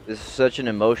 This is such an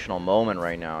emotional moment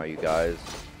right now, you guys.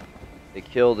 They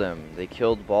killed him. They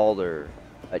killed Baldur.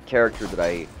 That character that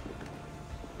I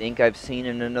think I've seen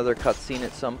in another cutscene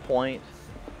at some point.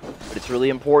 But it's really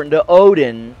important to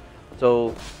Odin,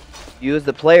 so you as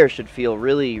the player should feel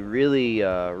really, really,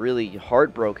 really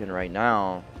heartbroken right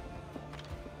now.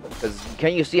 Because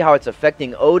can't you see how it's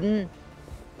affecting Odin?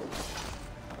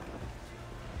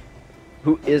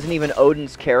 Who isn't even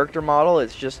Odin's character model,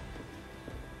 it's just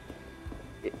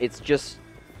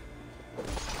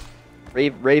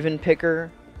Raven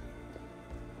Picker.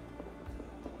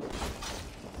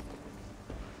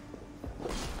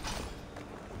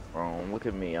 Oh, look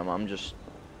at me. I'm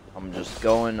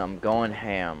going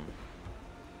ham.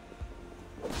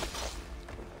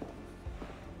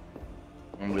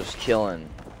 I'm just killing.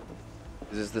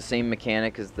 Is this the same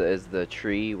mechanic as the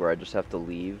tree where I just have to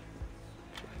leave?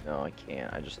 No, I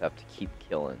can't. I just have to keep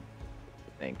killing,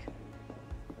 I think.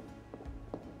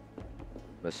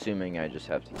 I'm assuming I just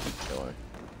have to keep killing.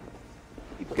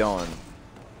 Keep going.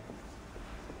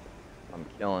 I'm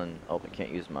killing. Oh, I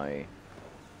can't use my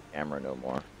camera no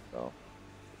more, so.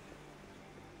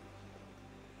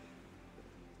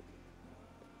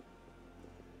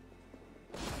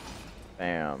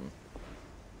 Bam.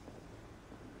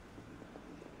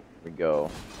 Here we go.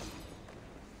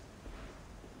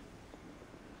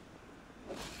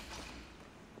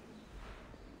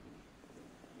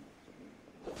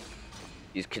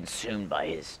 He's consumed by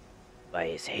his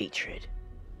hatred,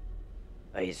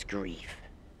 by his grief,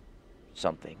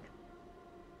 something.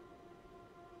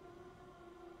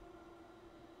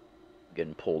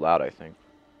 Getting pulled out, I think.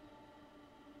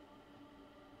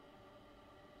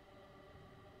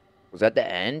 Was that the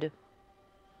end?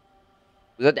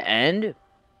 Was that the end?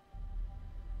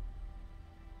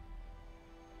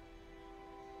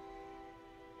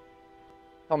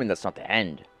 Tell me that's not the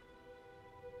end.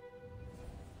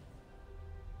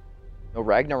 No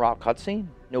Ragnarok cutscene?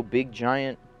 No big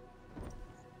giant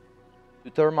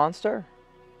Uther monster?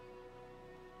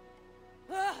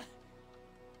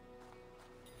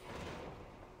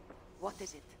 What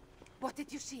is it? What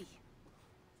did you see?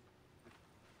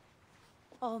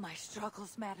 All my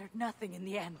struggles mattered nothing in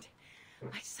the end.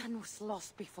 My son was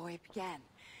lost before it began.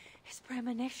 His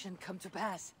premonition come to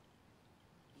pass.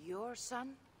 Your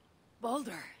son?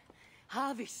 Baldur.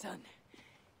 Havi's son.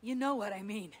 You know what I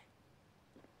mean.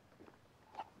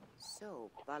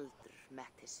 So Baldur met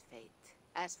his fate,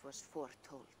 as was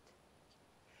foretold.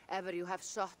 Ever you have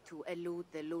sought to elude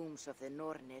the looms of the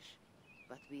Nornir,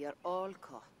 but we are all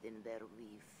caught in their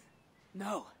weave.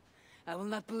 No, I will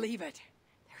not believe it.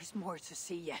 There is more to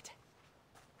see yet.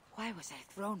 Why was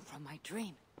I thrown from my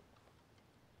dream?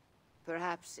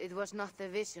 Perhaps it was not the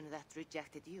vision that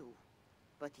rejected you,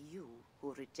 but you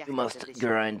who rejected You must the vision.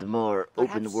 grind more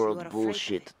Perhaps open you world are afraid of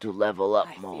bullshit it. to level up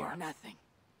I more. fear nothing.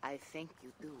 I think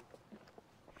you do.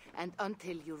 And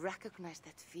until you recognize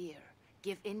that fear,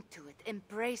 give into it,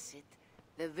 embrace it,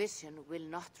 the vision will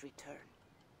not return.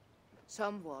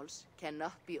 Some walls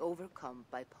cannot be overcome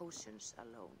by potions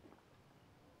alone.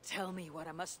 Tell me what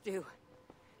I must do.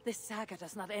 This saga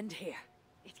does not end here.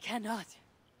 It cannot.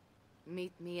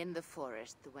 Meet me in the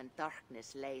forest when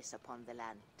darkness lays upon the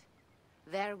land.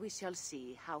 There we shall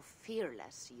see how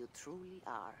fearless you truly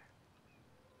are.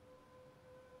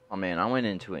 Oh man, I went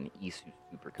into an Isu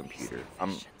supercomputer. These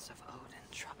visions of Odin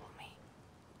trouble me.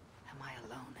 Am I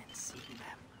alone in seeing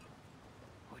them?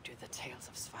 Or do the tales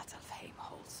of Svartalfheim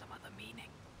hold some other meaning?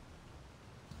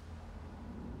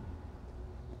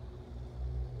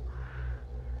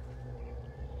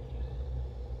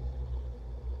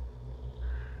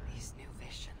 These new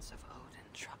visions of Odin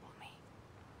trouble me.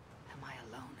 Am I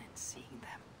alone in seeing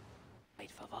them?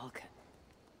 Wait for Vulcan.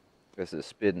 This is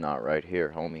Spid Knot right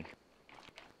here, homie.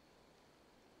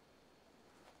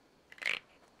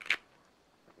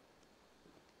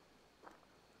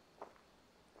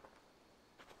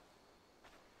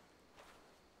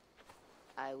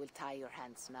 I will tie your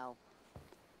hands now.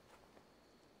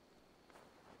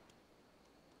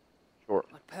 Sure.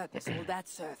 What purpose will that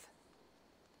serve?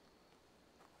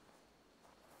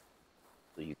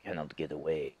 So you cannot get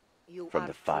away You from are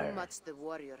the fire. too much the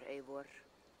warrior, Eivor.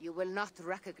 You will not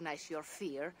recognize your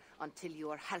fear until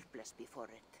you are helpless before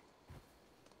it.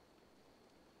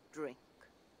 Drink.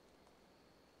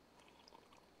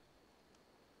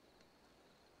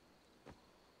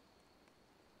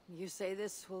 You say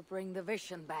this will bring the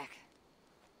vision back.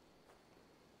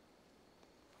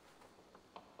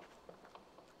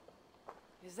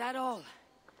 Is that all?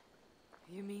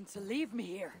 You mean to leave me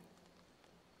here?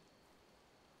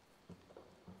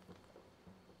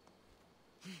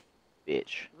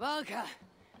 Bitch. Volga!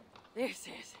 This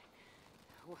is...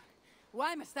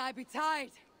 Why must I be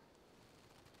tied?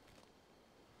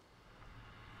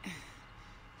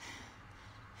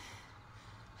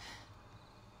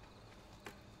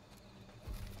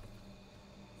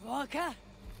 Volga?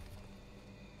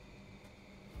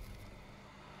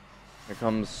 Here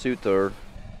comes Sutor.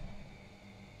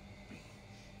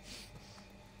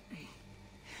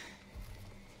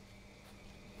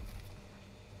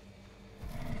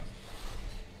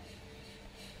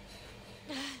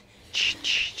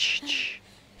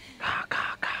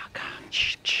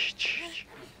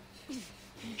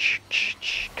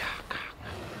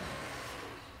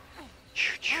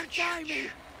 Untie me!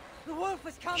 The wolf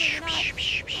is coming and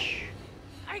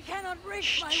I cannot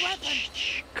reach my weapon!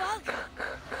 Volga!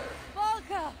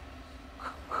 Volga!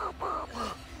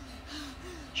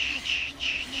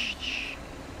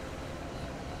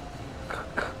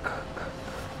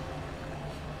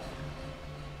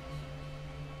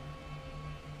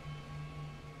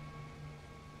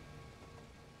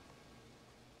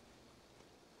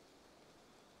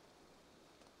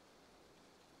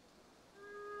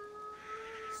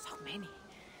 So many.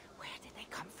 Where did they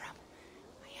come from?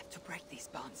 I have to break these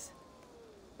bonds.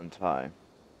 Untie.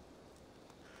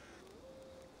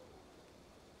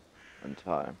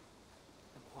 Untie.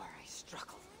 The more I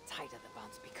struggle, the tighter the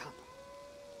bonds become.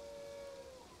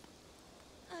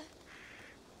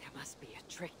 There must be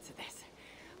a trick to this.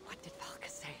 What did Valka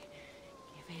say?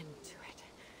 Give in to it.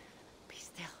 Be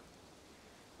still.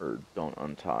 Or don't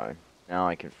untie. Now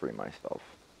I can free myself.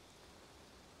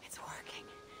 It's working.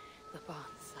 The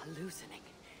bonds are loosening.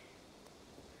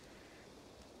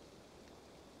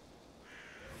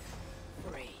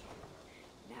 Free.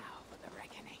 Now for the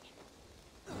reckoning.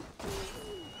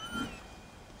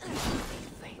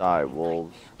 Die,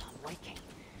 wolves. Upon waking.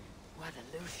 What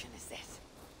illusion is this?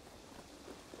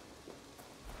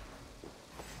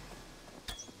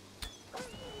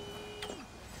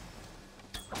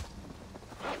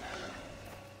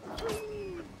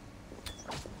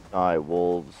 Die,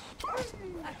 wolves.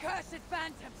 Accursed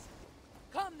phantoms!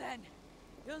 Come then!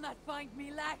 You'll not find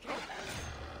me lacking!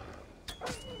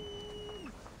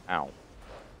 Ow.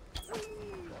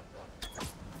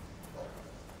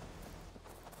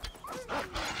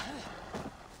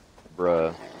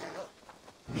 Bruh.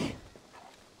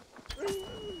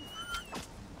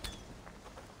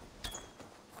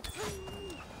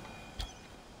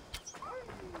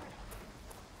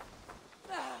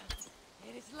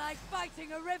 It is like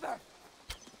fighting a river!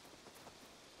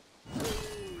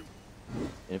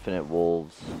 Infinite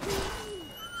wolves.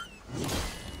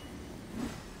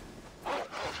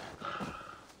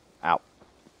 Ow.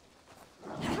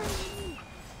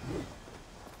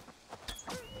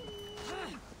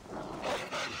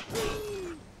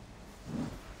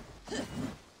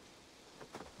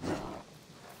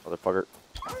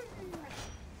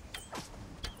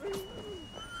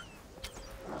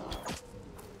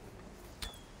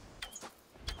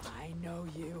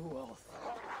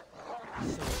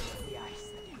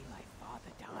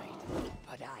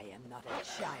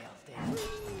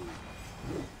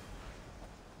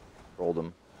 told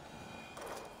him.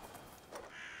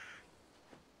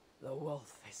 The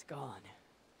wolf is gone.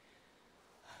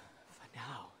 For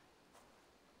now.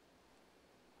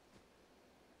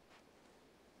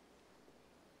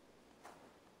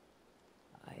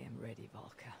 I am ready,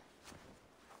 Valka.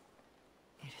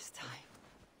 It is time.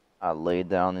 I lay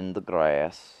down in the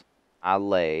grass. I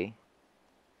lay.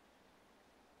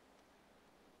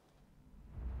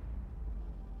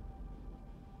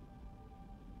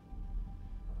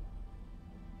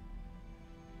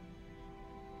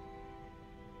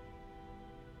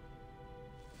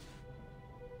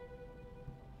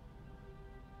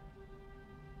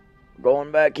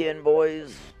 Going back in,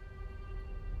 boys.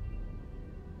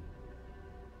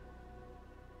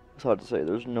 It's hard to say.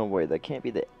 There's no way. That can't be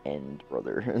the end,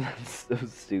 brother. That's so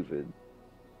stupid.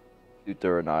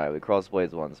 Sutor and I, we crossed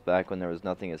blades once, back when there was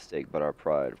nothing at stake but our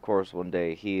pride. Of course, one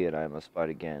day he and I must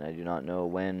fight again. I do not know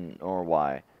when or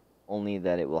why, only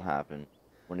that it will happen.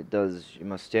 When it does, you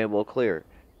must stand well clear.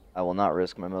 I will not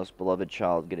risk my most beloved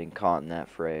child getting caught in that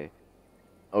fray.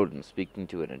 Odin speaking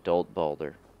to an adult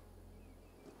Baldur.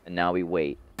 And now we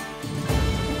wait.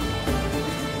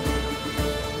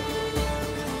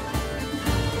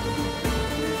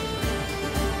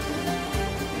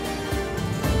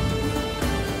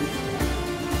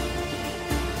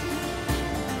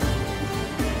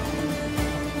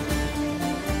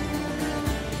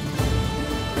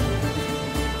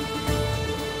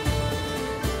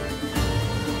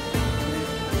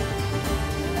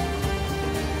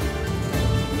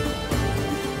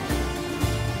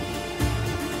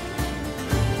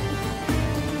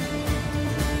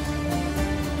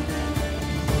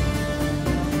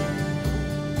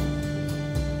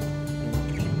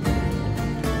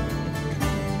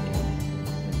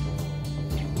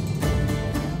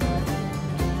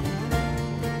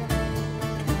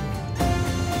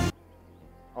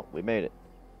 We made it.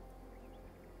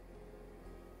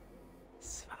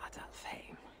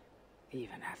 Svartalfheim.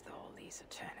 Even after all these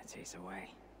eternities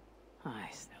away, I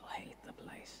still hate the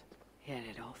place. Yet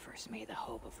it offers me the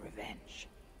hope of revenge.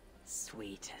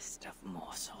 Sweetest of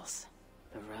morsels.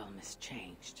 The realm is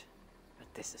changed,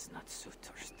 but this is not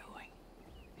Sutor's doing.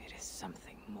 It is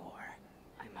something more.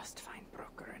 I must find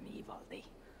Brooker and Ivaldi.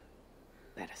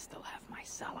 Better still have my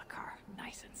Salakar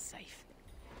nice and safe.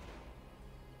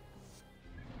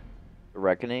 The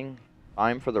Reckoning?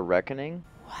 Time for the Reckoning?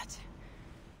 What?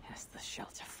 Has the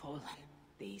shelter fallen?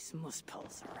 These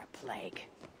muspels are a plague.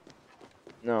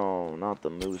 No, not the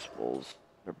moose bulls.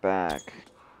 They're back.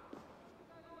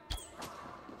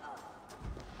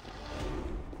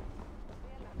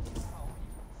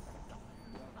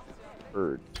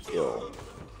 Bird kill.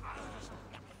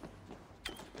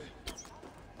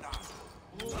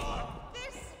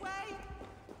 This way!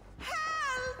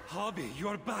 Help! Hobby,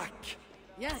 you're back!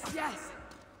 Yes, yes!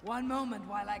 One moment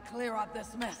while I clear up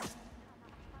this mess.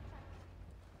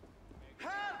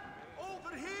 Help!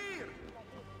 Over here!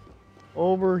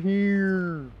 Over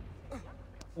here!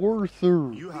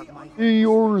 Arthur! You have my... Hey,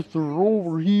 Arthur!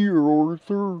 Over here,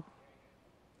 Arthur!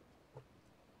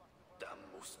 Damn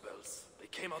muspels. They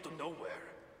came out of nowhere.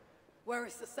 Where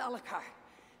is the Salakar?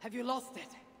 Have you lost it?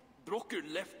 Brocker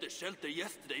left the shelter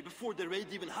yesterday before the raid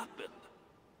even happened.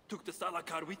 Took the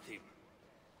Salakar with him.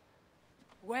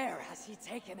 Where has he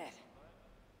taken it?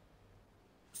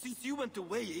 Since you went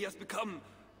away, he has become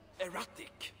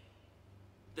erratic.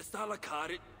 The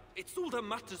Salakar, it's all that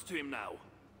matters to him now.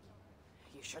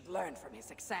 You should learn from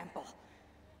his example.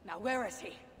 Now where is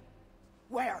he?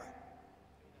 Where?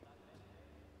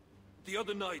 The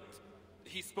other night,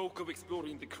 he spoke of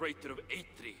exploring the crater of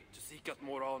Eitri to seek out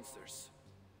more answers.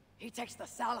 He takes the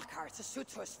Salakar to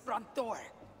Sutor's front door.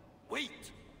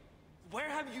 Wait! Where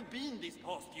have you been these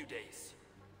past few days?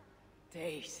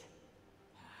 Days.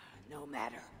 No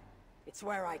matter. It's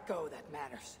where I go that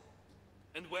matters.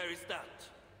 And where is that?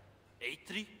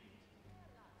 Eitri?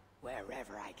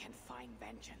 Wherever I can find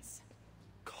vengeance.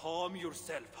 Calm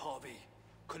yourself, Harvey.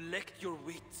 Collect your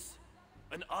wits.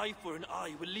 An eye for an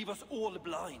eye will leave us all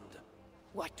blind.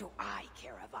 What do I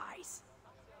care of eyes?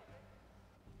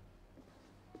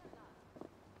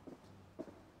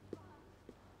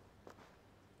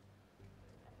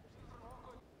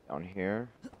 Down here.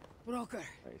 Broker,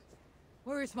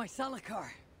 where is my Salakar?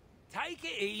 Take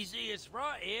it easy, it's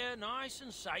right here, nice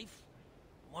and safe.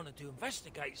 I wanted to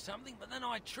investigate something, but then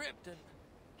I tripped and...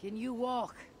 Can you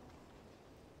walk?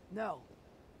 No.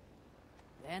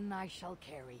 Then I shall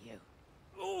carry you.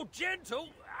 Oh, gentle!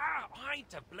 Ah, I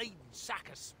ain't a bleeding sack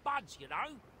of spuds, you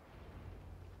know.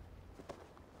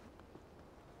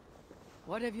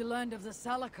 What have you learned of the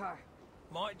Salakar?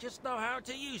 Might just know how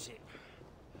to use it.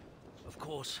 Of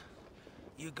course,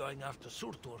 you going after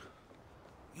Surtur,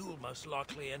 you'll most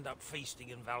likely end up feasting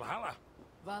in Valhalla.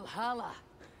 Valhalla.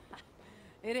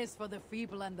 It is for the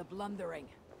feeble and the blundering.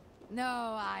 No,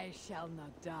 I shall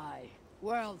not die.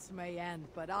 Worlds may end,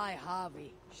 but I,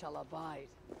 Harvey, shall abide.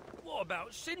 What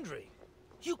about Sindri?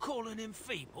 You calling him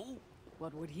feeble?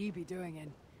 What would he be doing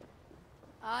in...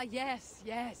 Ah, yes,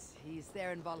 he's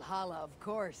there in Valhalla, of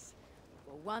course.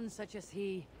 For one such as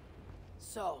he...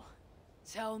 So,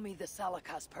 tell me the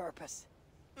Salakar's purpose.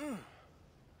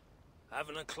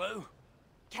 Haven't a clue?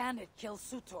 Can it kill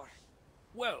Sutor?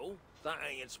 Well, that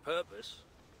ain't its purpose.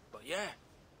 But yeah,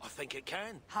 I think it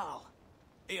can. How?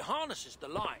 It harnesses the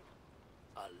light.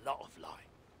 A lot of light.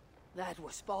 That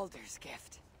was Baldur's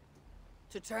gift.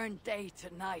 To turn day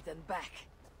to night and back.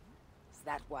 Is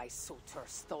that why Sutor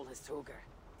stole his Hugr?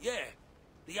 Yeah,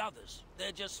 the others,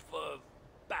 they're just for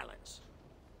balance.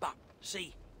 But,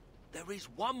 see, there is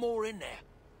one more in there.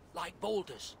 Like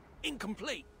Baldur's.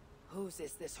 Incomplete. Whose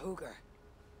is this Hugr?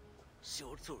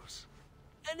 Surtur's.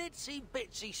 An itsy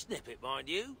bitsy snippet, mind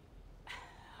you.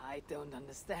 I don't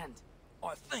understand.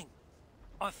 I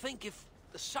think if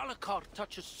the Salakar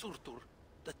touches Surtur,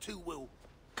 the two will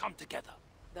come together.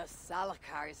 The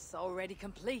Salakar is already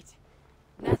complete.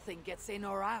 Nothing gets in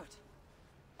or out.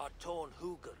 A torn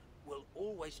Hugr will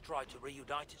always try to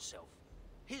reunite itself.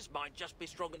 His might just be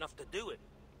strong enough to do it.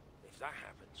 If that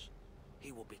happens,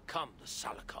 he will become the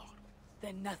Salakar.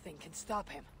 Then nothing can stop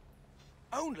him.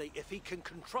 Only if he can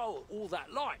control all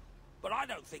that light. But I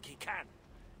don't think he can.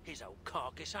 His old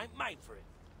carcass ain't made for it.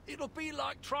 It'll be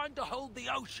like trying to hold the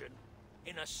ocean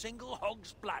in a single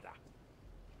hog's bladder.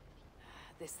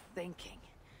 This thinking.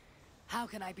 How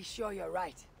can I be sure you're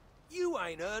right? You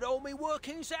ain't heard all me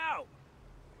workings out.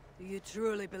 Do you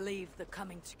truly believe the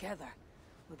coming together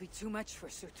will be too much for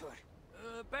Sutur?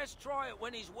 Best try it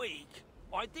when he's weak.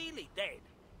 Ideally dead.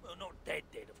 Well, not dead,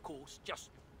 of course. Just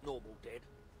normal dead.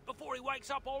 Before he wakes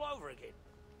up all over again.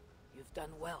 You've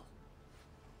done well.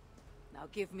 Now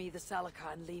give me the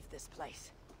Salakar and leave this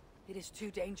place. It is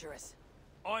too dangerous.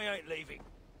 I ain't leaving.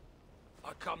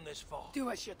 I come this far. Do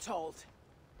as you're told.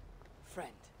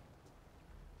 Friend.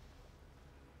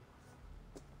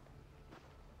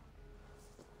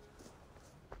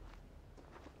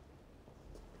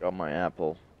 Got my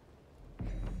apple.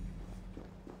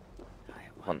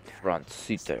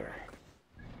 Confront-Siter.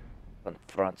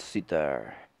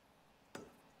 Confront-Siter.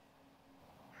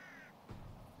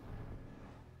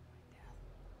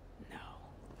 No,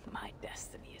 my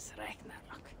destiny is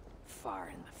Ragnarok. Far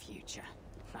in the future,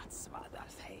 not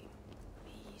Svartalfheim.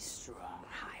 Be strong,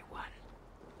 High One.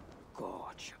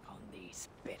 Gorge upon these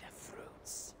bitter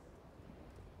fruits.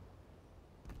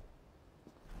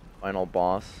 Final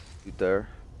boss, Siter.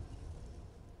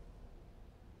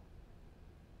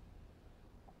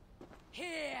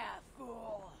 Here,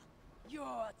 fool!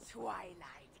 Your twilight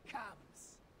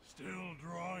comes. Still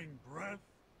drawing breath?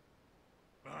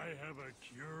 I have a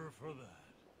cure for that.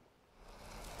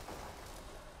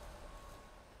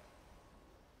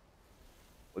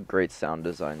 What great sound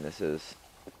design this is.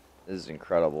 This is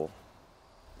incredible.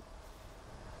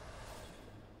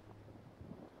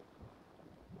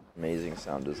 Amazing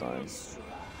sound design.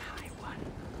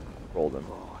 Rolled him.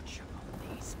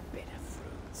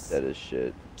 Dead as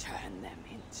shit. Turn them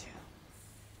into...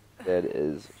 Dead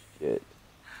as shit.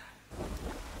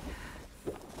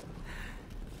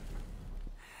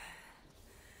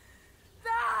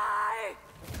 Die!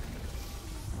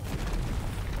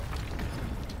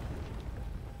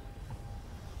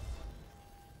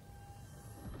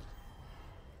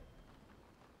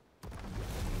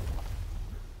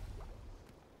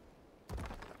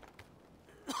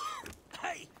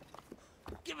 Hey!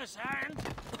 Give us a hand!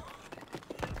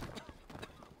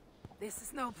 This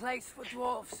is no place for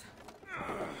dwarves.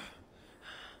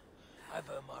 I've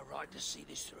earned my right to see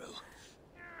this through.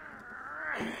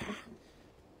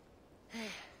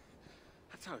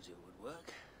 I told you it would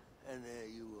work, and there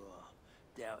you are,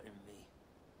 doubting me.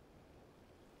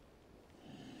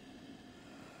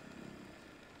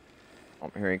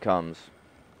 Oh, here he comes.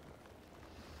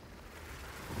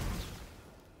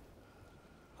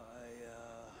 I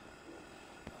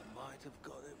might have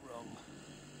got it wrong.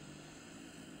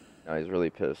 Now he's really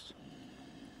pissed.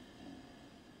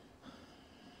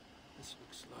 This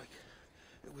looks like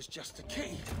it was just a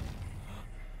key.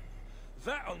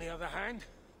 That, on the other hand...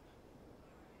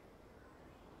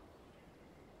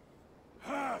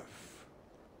 Half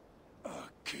a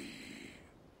key.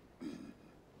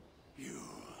 You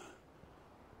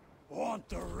want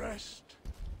the rest?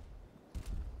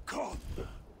 Come,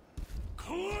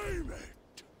 claim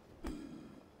it.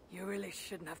 You really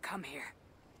shouldn't have come here.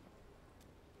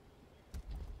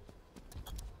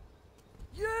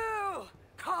 You!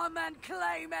 Come Come and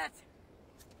claim it!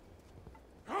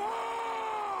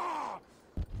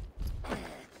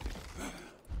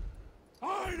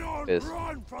 I don't Pissed.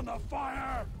 run from the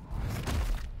fire!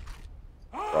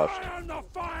 Rushed. I am the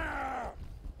fire!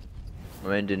 My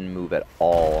man didn't move at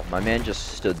all. My man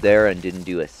just stood there and didn't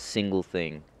do a single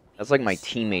thing. That's like my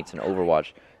teammates in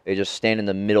Overwatch. They just stand in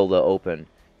the middle of the open.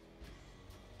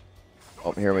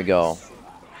 Oh, here we go.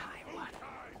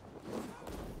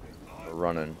 We're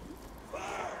running.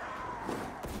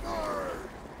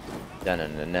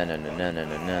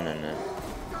 Na-na-na-na-na-na-na-na-na-na.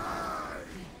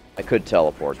 I could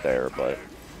teleport there, but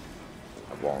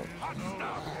I won't.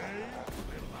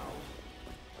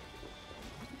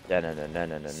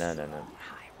 Na-na-na-na-na-na-na-na.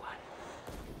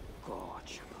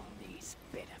 Gorge on these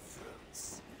bitter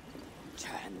fruits.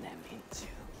 Turn them into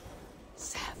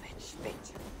savage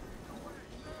victory.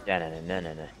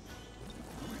 Na-na-na-na-na-na.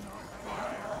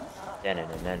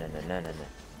 Na-na-na-na-na-na-na-na.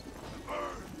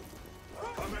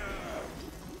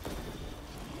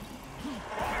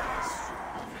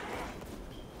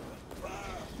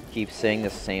 Keep saying the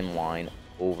same line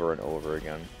over and over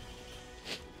again.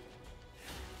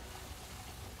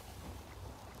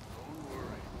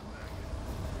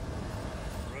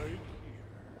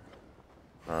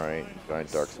 Alright,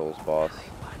 giant Dark Souls boss.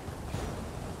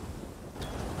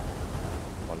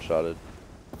 One-shotted.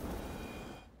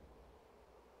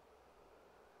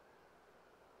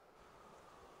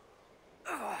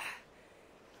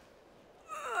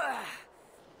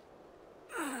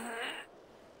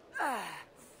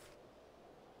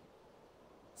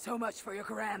 So much for your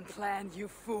grand plan, you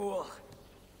fool.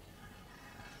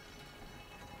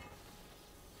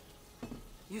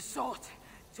 You sought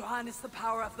to harness the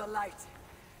power of the light.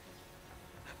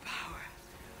 The power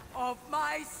of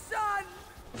my son!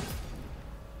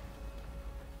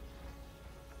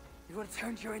 It would have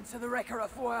turned you into the wrecker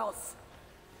of worlds.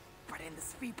 But in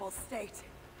this feeble state,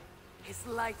 his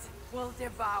light will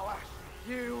devour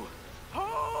you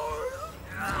whole!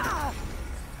 Ah!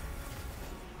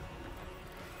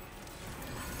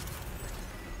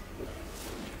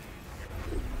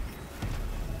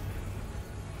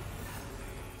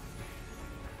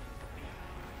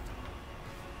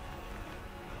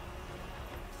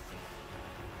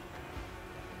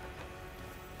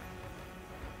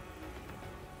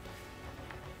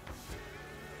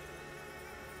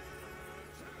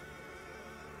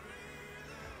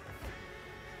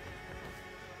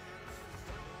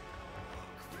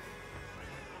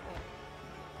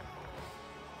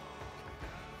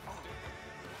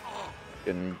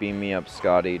 Can beam me up,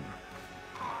 Scotty.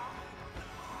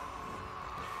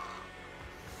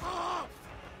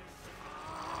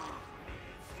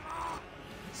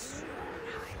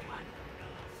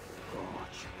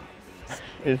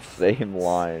 It's same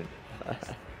line.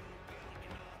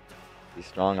 The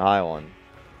strong high one.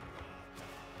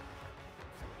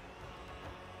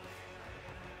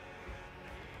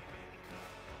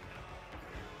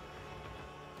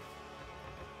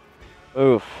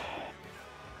 Oof.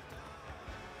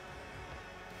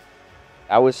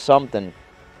 That was something.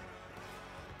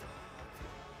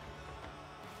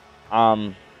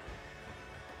 I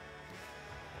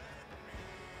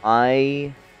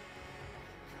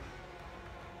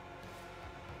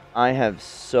have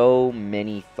so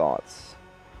many thoughts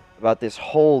about this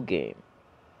whole game.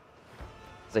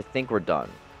 'Cause I think we're done.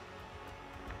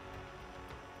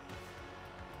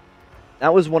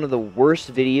 That was one of the worst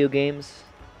video games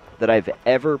that I've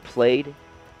ever played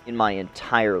in my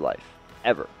entire life.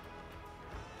 Ever.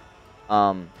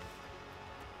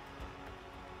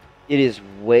 It is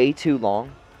way too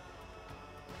long.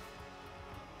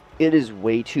 It is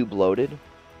way too bloated.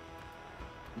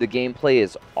 The gameplay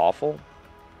is awful.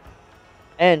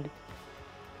 And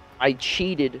I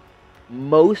cheated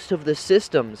most of the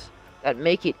systems that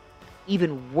make it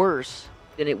even worse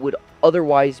than it would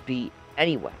otherwise be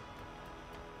anyway.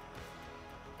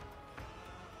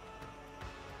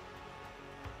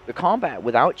 The combat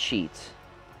without cheats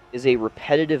is a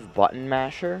repetitive button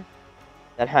masher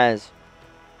that has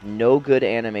no good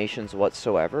animations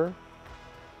whatsoever.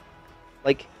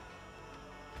 Like,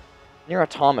 Nier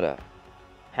Automata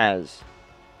has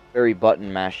very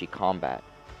button mashy combat,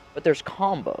 but there's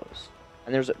combos,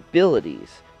 and there's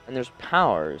abilities, and there's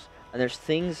powers, and there's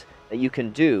things that you can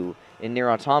do in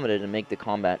Nier Automata to make the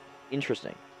combat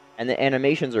interesting. And the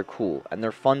animations are cool, and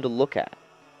they're fun to look at.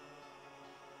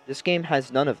 This game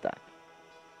has none of that.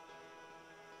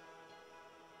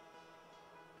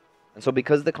 And so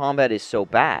because the combat is so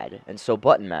bad, and so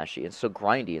button mashy, and so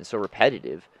grindy, and so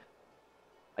repetitive,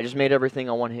 I just made everything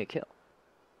a one-hit kill.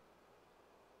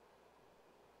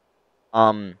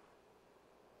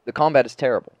 The combat is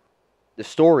terrible. The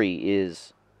story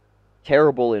is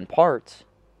terrible in parts,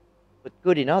 but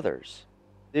good in others.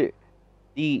 The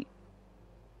the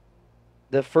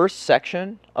the first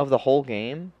section of the whole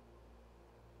game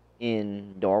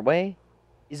in Norway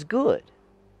is good.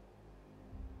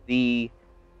 The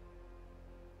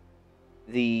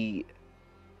the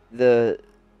the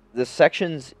the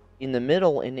sections in the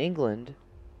middle in England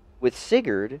with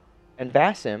Sigurd and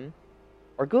Basim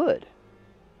are good.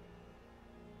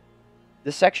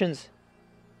 The sections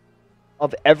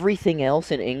of everything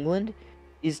else in England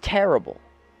is terrible.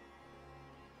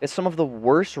 It's some of the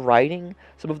worst writing,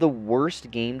 some of the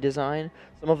worst game design,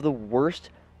 some of the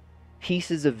worst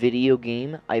pieces of video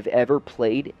game I've ever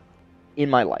played in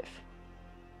my life.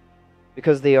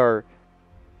 Because they are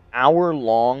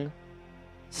hour-long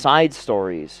side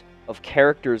stories of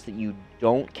characters that you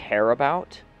don't care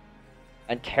about,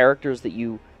 and characters that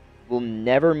you will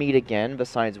never meet again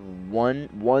besides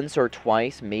once or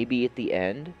twice, maybe at the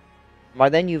end. By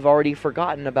then you've already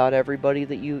forgotten about everybody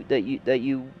that you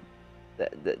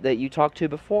talked to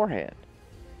beforehand.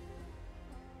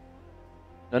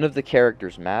 None of the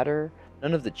characters matter.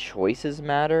 None of the choices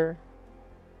matter.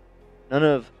 None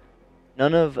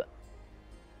of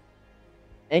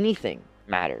anything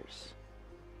matters.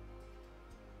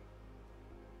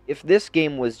 If this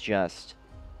game was just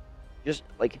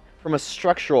like from a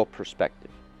structural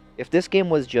perspective, if this game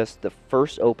was just the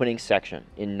first opening section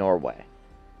in Norway,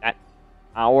 that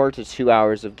hour to 2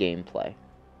 hours of gameplay,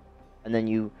 and then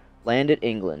you land at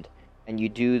England, and you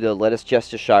do the Let Us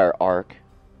Jestershire arc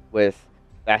with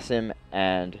Basim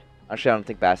and... Actually, I don't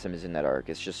think Basim is in that arc,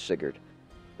 it's just Sigurd.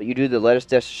 But you do the Let Us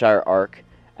Jestershire arc,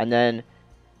 and then...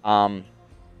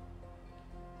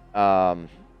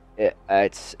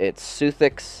 it's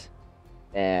Sussex,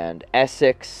 and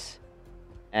Essex,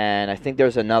 and I think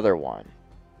there's another one.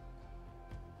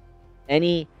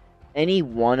 Any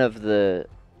one of the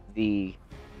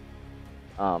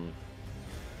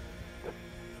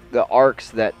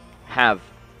arcs that have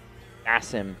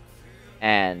Basim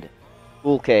and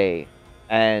Ulke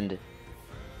and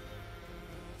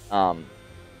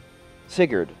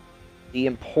Sigurd, the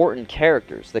important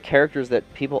characters, the characters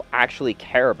that people actually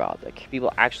care about, that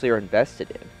people actually are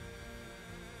invested in.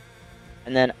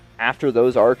 And then after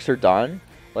those arcs are done,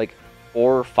 like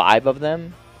 4 or 5 of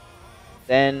them,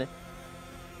 then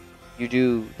you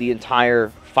do the entire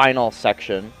final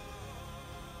section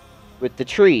with the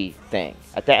tree thing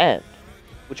at the end,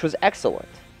 which was excellent.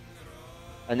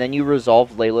 And then you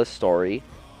resolve Layla's story.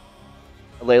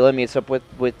 Layla meets up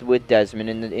with Desmond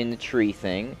in the tree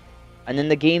thing, and then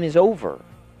the game is over.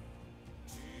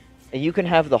 And you can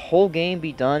have the whole game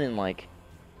be done in like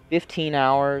 15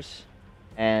 hours,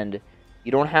 and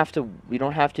you don't have to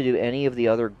do any of the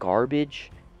other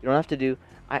garbage. You don't have to do...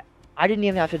 I didn't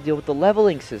even have to deal with the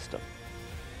leveling system.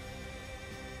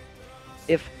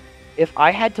 If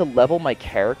I had to level my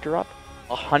character up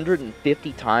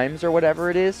 150 times or whatever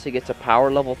it is to get to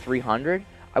power level 300,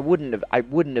 I wouldn't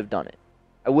have done it.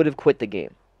 I would have quit the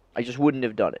game. I just wouldn't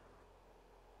have done it.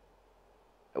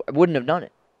 I wouldn't have done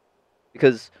it.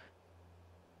 Because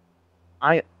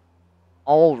I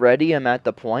already am at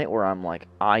the point where I'm like,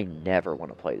 I never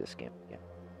want to play this game again.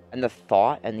 And the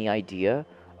thought and the idea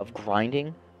of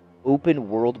grinding open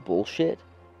world bullshit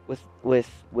with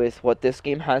what this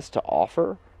game has to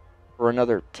offer for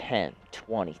another 10,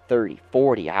 20, 30,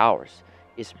 40 hours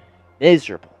is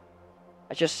miserable.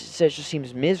 It just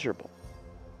seems miserable.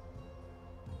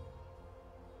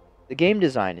 The game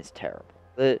design is terrible.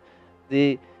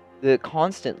 The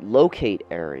constant locate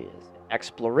areas,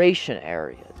 exploration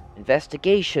areas,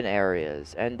 investigation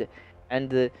areas, and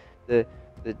the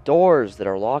doors that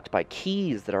are locked by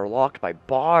keys, that are locked by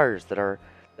bars, that are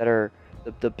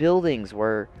the buildings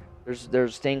where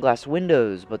there's stained glass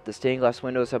windows, but the stained glass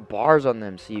windows have bars on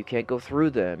them, so you can't go through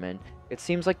them. And it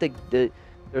seems like there's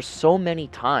so many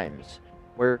times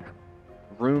where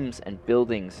rooms and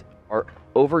buildings are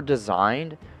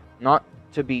over-designed, not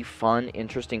to be fun,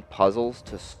 interesting puzzles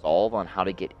to solve on how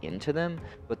to get into them,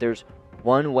 but there's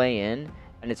one way in,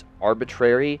 and it's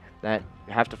arbitrary that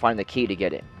you have to find the key to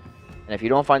get in. And if you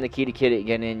don't find the key to get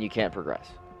in, you can't progress.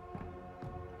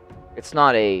 It's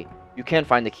not a... You can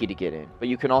find the key to get in, but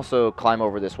you can also climb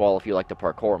over this wall if you like the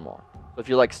parkour more. So if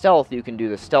you like stealth, you can do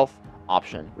the stealth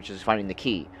option, which is finding the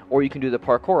key. Or you can do the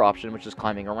parkour option, which is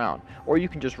climbing around. Or you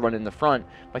can just run in the front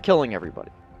by killing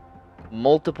everybody.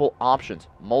 Multiple options,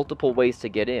 multiple ways to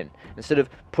get in. Instead of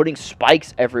putting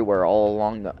spikes everywhere all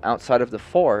along the outside of the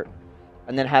fort,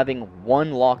 and then having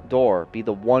one locked door be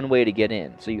the one way to get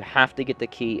in. So you have to get the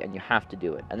key, and you have to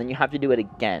do it. And then you have to do it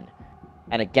again.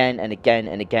 And again, and again,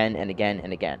 and again, and again,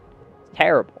 and again. It's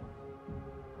terrible.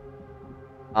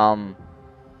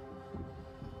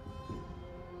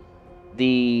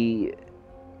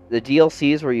 the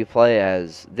DLCs where you play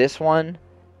as this one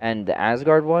and the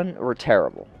Asgard one were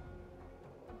terrible.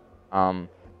 The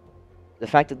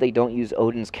fact that they don't use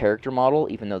Odin's character model,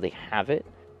 even though they have it,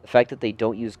 the fact that they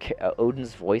don't use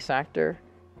Odin's voice actor,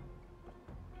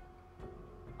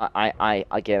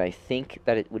 again, I think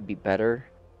that it would be better,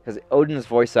 because Odin's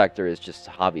voice actor is just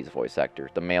Hobby's voice actor,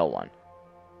 the male one.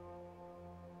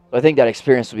 So I think that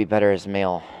experience would be better as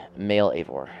male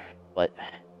Eivor, but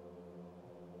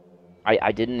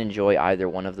I didn't enjoy either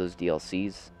one of those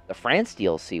DLCs. The France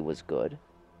DLC was good.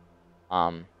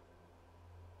 I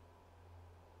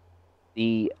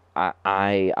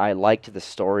liked the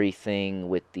story thing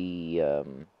with the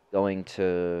going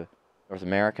to North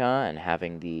America and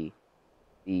having the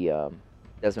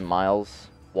Desmond Miles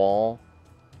wall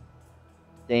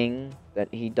thing that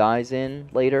he dies in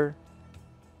later.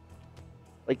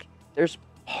 Like, there's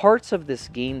parts of this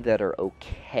game that are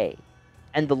okay,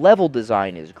 and the level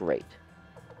design is great.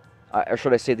 Or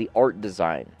should I say the art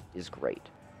design is great.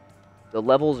 The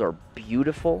levels are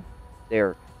beautiful.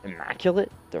 They're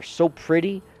immaculate. They're so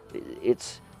pretty.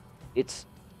 It's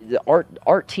the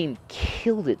art team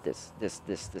killed it this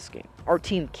game. Art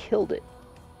team killed it.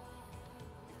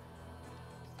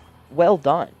 Well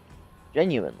done.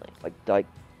 Genuinely. Like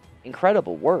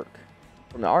incredible work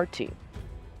from the art team.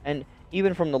 And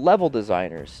even from the level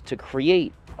designers to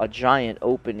create a giant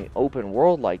open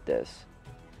world like this.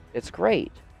 It's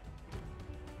great.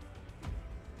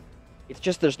 It's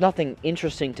just there's nothing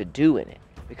interesting to do in it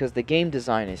because the game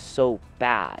design is so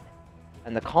bad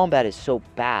and the combat is so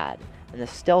bad and the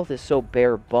stealth is so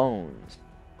bare bones.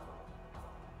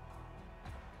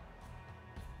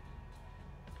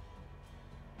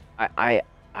 I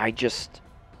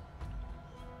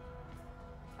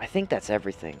think that's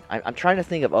everything. I'm trying to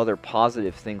think of other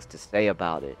positive things to say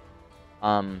about it.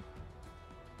 I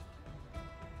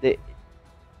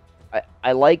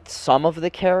liked some of the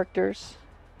characters.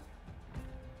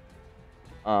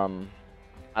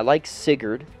 I like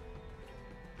Sigurd,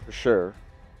 for sure.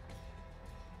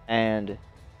 And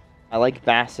I like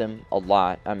Basim a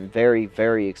lot. I'm very,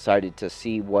 very excited to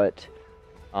see what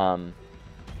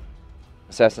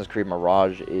Assassin's Creed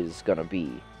Mirage is gonna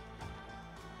be.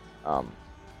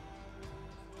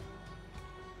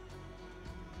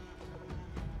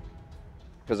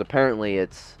 Because apparently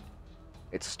it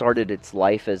started its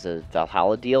life as a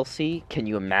Valhalla DLC. Can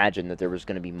you imagine that there was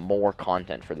going to be more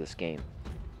content for this game?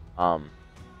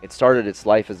 It started its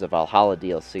life as a Valhalla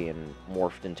DLC and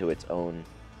morphed into its own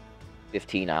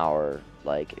 15-hour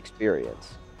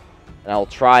experience. And I'll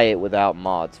try it without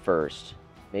mods first.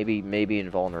 Maybe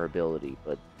invulnerability,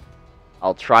 but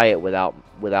I'll try it without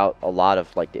a lot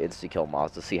of the insta-kill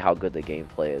mods to see how good the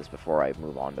gameplay is before I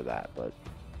move on to that. But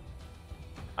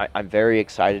I'm very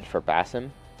excited for Basim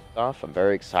stuff. I'm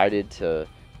very excited to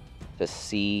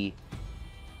see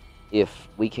if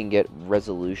we can get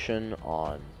resolution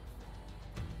on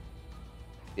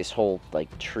this whole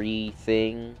tree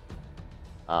thing.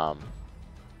 I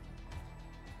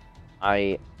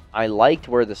liked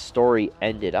where the story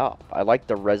ended up. I liked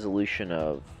the resolution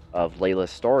of Layla's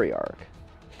story arc.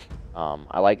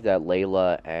 I like that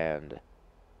Layla and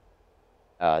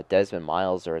Desmond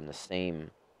Miles are in the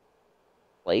same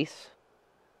place.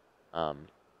 I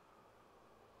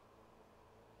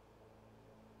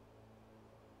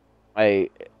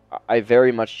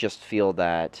very much just feel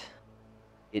that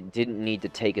it didn't need to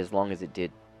take as long as it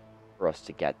did for us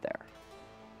to get there.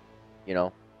 You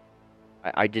know,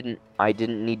 I didn't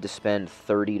need to spend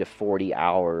 30 to 40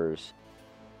 hours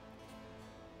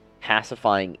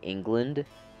pacifying England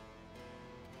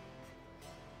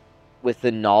with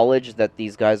the knowledge that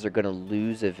these guys are going to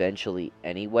lose eventually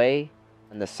anyway,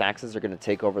 and the Saxons are going to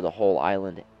take over the whole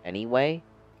island anyway.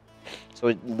 So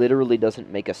it literally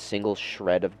doesn't make a single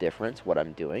shred of difference what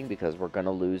I'm doing, because we're going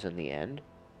to lose in the end.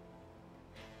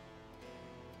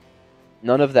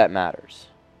 None of that matters.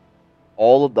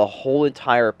 The whole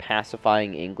entire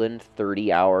pacifying England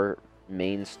 30-hour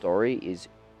main story is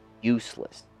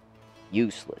useless.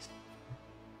 Useless.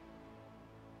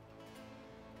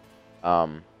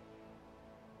 I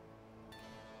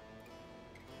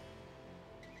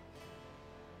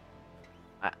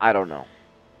don't know.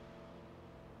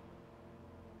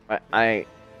 I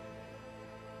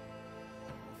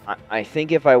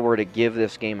think if I were to give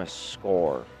this game a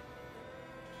score,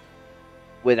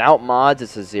 without mods,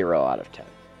 it's a 0 out of 10.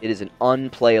 It is an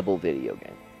unplayable video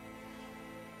game.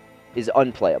 It is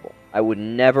unplayable. I would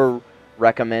never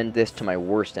recommend this to my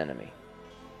worst enemy.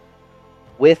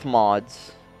 With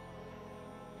mods,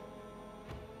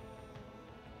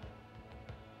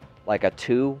 like a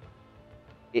 2,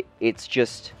 it's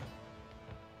just...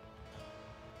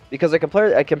 Because I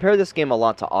compare this game a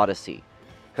lot to Odyssey,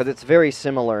 because it's very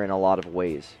similar in a lot of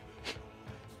ways.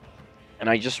 And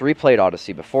I just replayed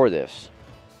Odyssey before this,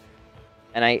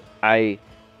 and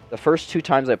the first 2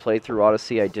 times I played through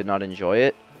Odyssey, I did not enjoy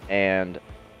it, and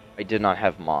I did not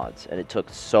have mods, and it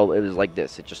was like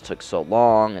this. It just took so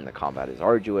long, and the combat is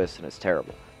arduous, and it's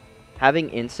terrible. Having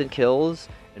instant kills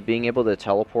and being able to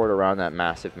teleport around that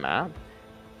massive map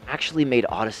actually made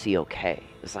Odyssey okay.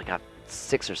 It was like a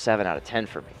 6 or 7 out of 10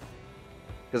 for me.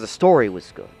 Because the story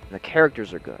was good, and the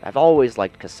characters are good. I've always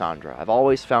liked Cassandra. I've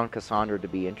always found Cassandra to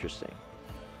be interesting.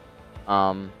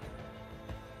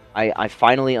 I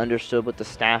finally understood what the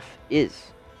staff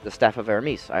is. The Staff of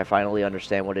Aramis. I finally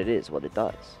understand what it is, what it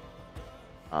does.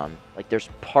 Like, there's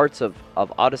parts of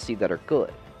Odyssey that are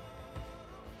good.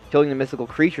 Killing the mythical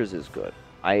creatures is good.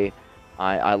 I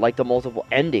like the multiple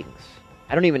endings.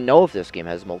 I don't even know if this game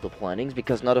has multiple endings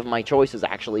because none of my choices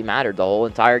actually mattered the whole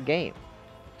entire game.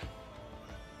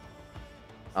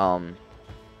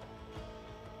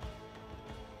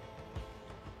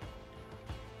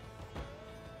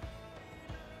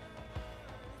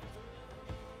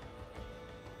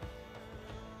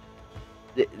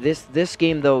 This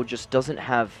game, though, just doesn't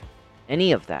have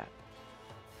any of that.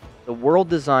 The world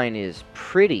design is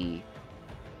pretty,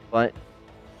 but,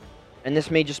 and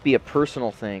this may just be a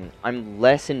personal thing, I'm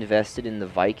less invested in the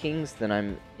Vikings than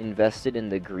I'm invested in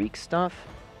the Greek stuff.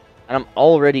 And I'm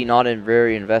already not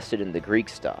very invested in the Greek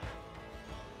stuff.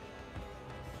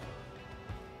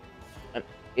 And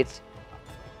it's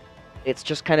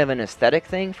just kind of an aesthetic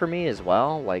thing for me as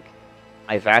well. Like,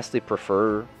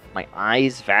 my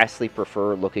eyes vastly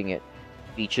prefer looking at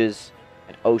beaches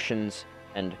and oceans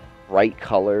and bright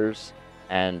colors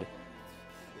and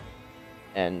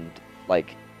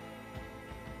like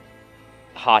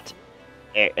hot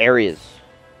areas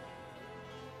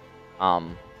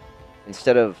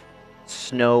instead of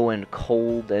snow and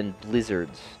cold and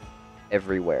blizzards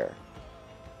everywhere.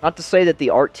 Not to say that the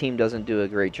art team doesn't do a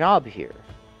great job here.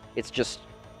 It's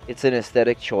an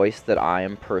aesthetic choice that I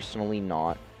am personally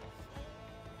not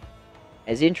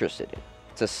as interested in.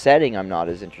 It's a setting I'm not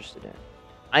as interested in.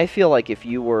 I feel like if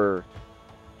you're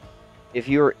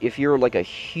like a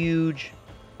huge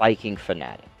Viking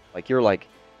fanatic, like you're like,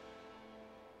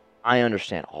 I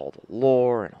understand all the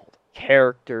lore and all the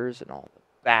characters and all the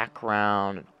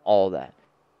background and all that,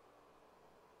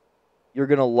 you're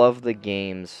gonna love the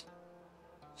game's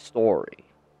story.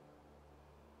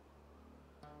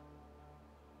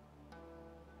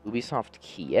 Ubisoft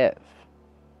Kiev.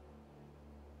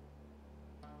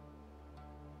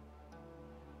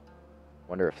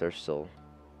 Wonder if they're still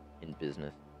in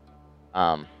business.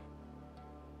 I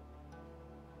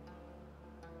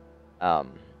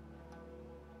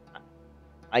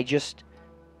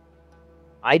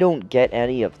don't get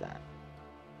any of that.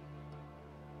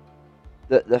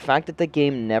 The fact that the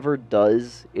game never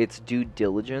does its due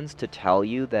diligence to tell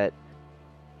you that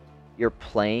you're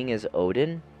playing as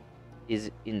Odin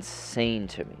is insane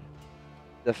to me.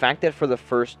 The fact that for the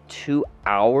first 2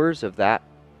 hours of that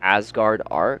Asgard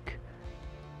arc,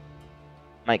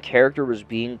 my character was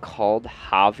being called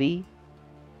Javi.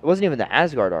 It wasn't even the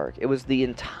Asgard arc. It was the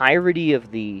entirety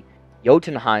of the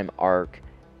Jotunheim arc,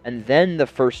 and then the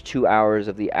first 2 hours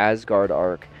of the Asgard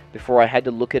arc before I had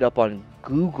to look it up on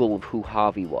Google of who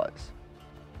Javi was.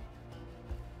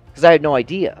 Because I had no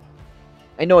idea.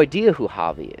 I had no idea who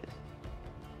Javi is.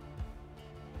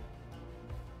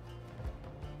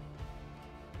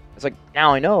 It's like,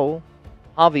 now I know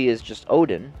Javi is just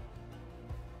Odin,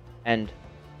 and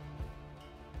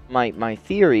my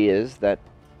theory is that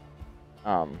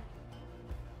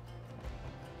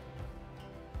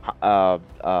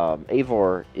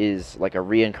Eivor is like a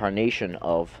reincarnation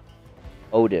of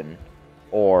Odin,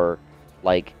 or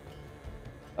like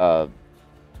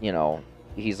you know,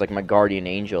 he's like my guardian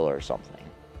angel or something.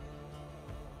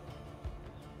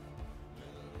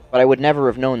 But I would never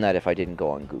have known that if I didn't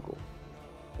go on Google,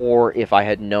 or if I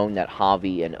had known that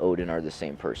Javi and Odin are the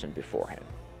same person beforehand.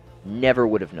 Never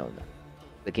would have known that.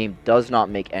 The game does not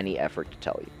make any effort to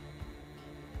tell you.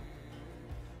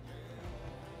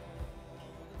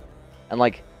 And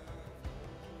like,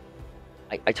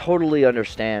 I totally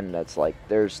understand that's like,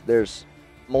 there's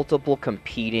multiple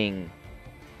competing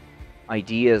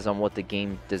ideas on what the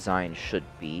game design should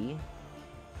be.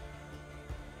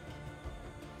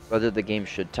 Whether the game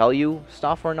should tell you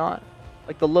stuff or not.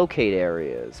 Like the locate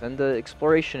areas and the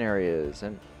exploration areas,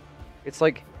 and it's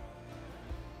like,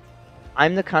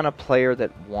 I'm the kind of player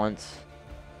that wants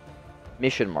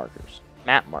mission markers,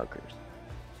 map markers.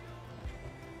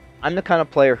 I'm the kind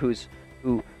of player who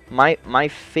my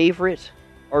favorite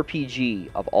RPG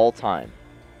of all time,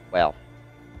 well,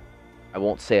 I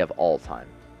won't say of all time,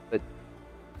 but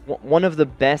one of the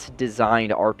best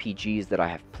designed RPGs that I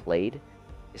have played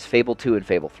is Fable 2 and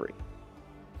Fable 3.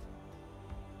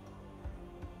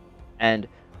 And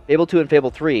Fable 2 and Fable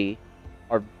 3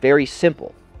 are very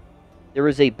simple. There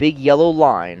is a big yellow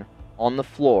line on the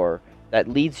floor that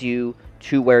leads you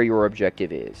to where your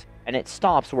objective is. And it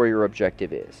stops where your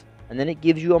objective is. And then it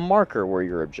gives you a marker where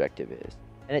your objective is.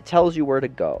 And it tells you where to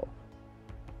go.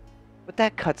 But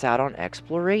that cuts out on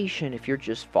exploration if you're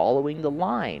just following the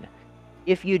line.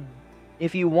 If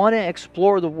you want to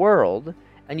explore the world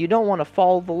and you don't want to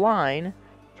follow the line,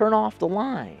 turn off the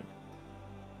line.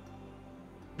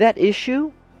 That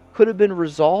issue could have been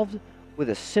resolved with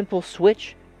a simple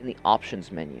switch in the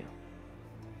options menu.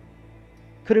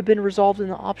 Could have been resolved in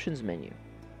the options menu.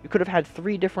 You could have had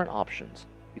 3 different options.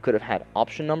 You could have had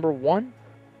option number 1,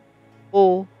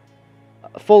 full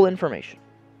information,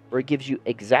 where it gives you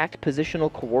exact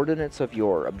positional coordinates of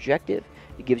your objective.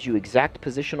 It gives you exact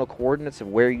positional coordinates of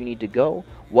where you need to go,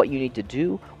 what you need to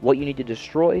do, what you need to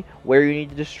destroy, where you need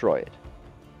to destroy it.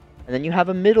 And then you have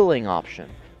a middling option.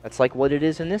 That's like what it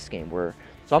is in this game, where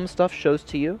some stuff shows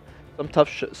to you,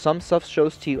 some stuff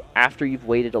shows to you after you've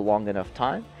waited a long enough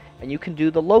time, and you can do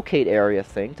the locate area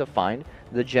thing to find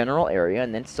the general area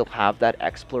and then still have that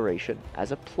exploration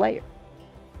as a player.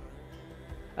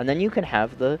 And then you can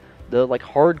have the like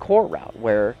hardcore route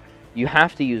where you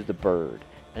have to use the bird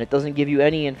and it doesn't give you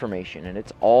any information and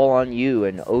it's all on you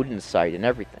and Odin's side and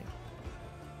everything.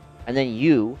 And then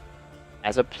you,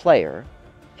 as a player,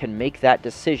 can make that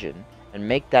decision and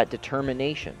make that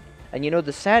determination. And you know,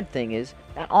 the sad thing is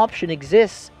that option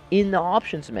exists in the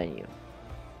options menu.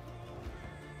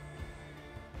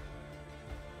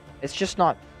 It's just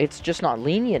not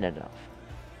lenient enough.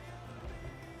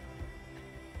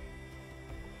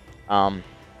 I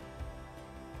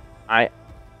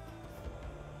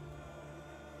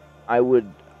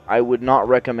would not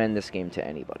recommend this game to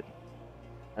anybody.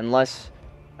 Unless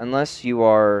you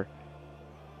are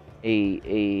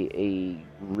a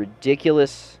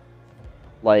ridiculous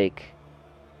like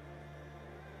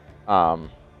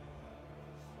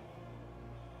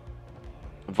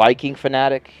Viking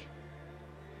fanatic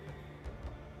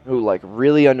who like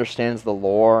really understands the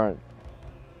lore and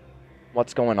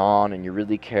what's going on and you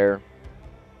really care.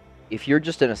 If you're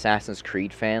just an Assassin's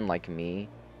Creed fan like me,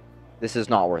 this is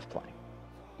not worth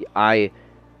playing.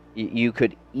 You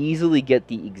could easily get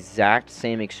the exact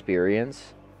same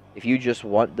experience if you just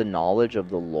want the knowledge of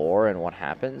the lore and what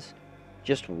happens.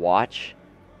 Just watch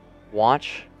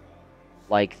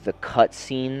like the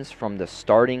cutscenes from the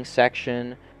starting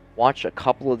section. Watch a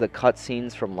couple of the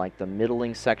cutscenes from like the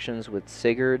middling sections with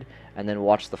Sigurd, and then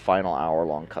watch the final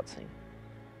hour-long cutscene.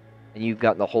 And you've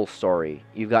got the whole story.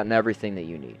 You've gotten everything that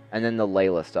you need. And then the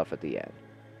Layla stuff at the end.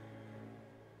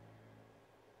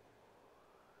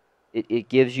 It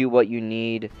gives you what you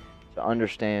need to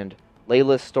understand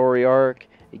Layla's story arc.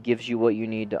 It gives you what you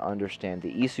need to understand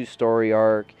the Isu story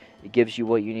arc. It gives you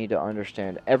what you need to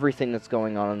understand everything that's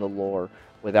going on in the lore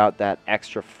without that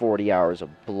extra 40 hours of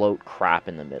bloat crap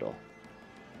in the middle.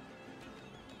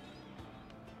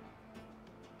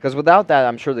 Because without that,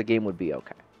 I'm sure the game would be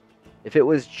okay. If it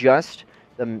was just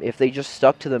if they just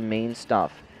stuck to the main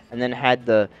stuff and then had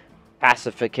the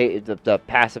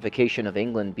pacification of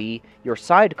England be your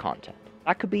side content,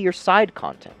 that could be your side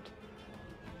content.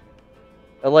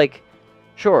 Like,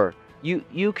 sure,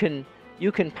 you can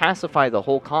pacify the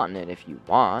whole continent if you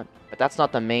want, but that's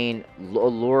not the main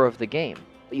allure of the game.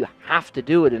 But you have to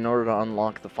do it in order to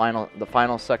unlock the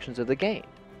final sections of the game.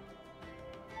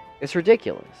 It's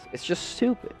ridiculous. It's just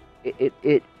stupid.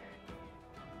 It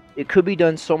could be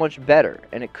done so much better,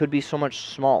 and it could be so much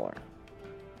smaller.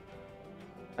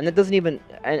 And it doesn't even,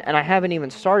 and I haven't even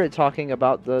started talking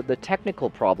about the technical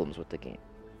problems with the game.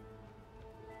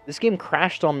 This game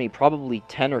crashed on me probably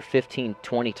 10 or 15,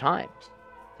 20 times.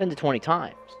 10 to 20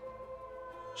 times.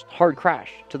 Just hard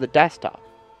crash to the desktop.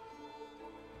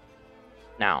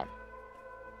 Now,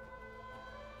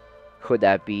 could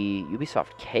that be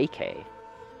Ubisoft KK?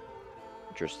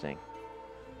 Interesting.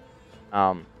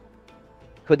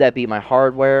 Could that be my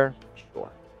hardware?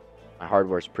 Sure. My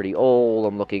hardware's pretty old.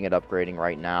 I'm looking at upgrading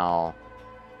right now.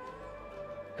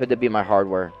 Could that be my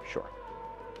hardware? Sure.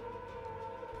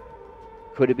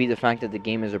 Could it be the fact that the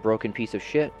game is a broken piece of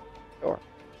shit? Sure.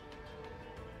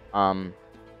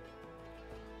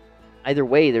 Either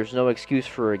way, there's no excuse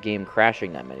for a game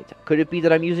crashing that many times. Could it be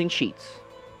that I'm using cheats?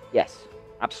 Yes,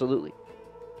 absolutely.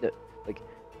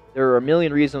 There are a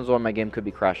million reasons why my game could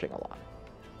be crashing a lot.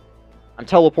 I'm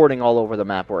teleporting all over the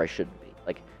map where I shouldn't be.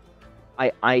 Like,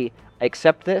 I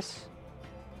accept this,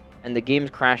 and the game's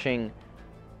crashing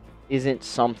isn't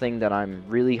something that I'm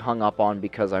really hung up on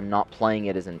because I'm not playing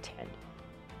it as intended.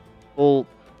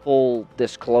 Full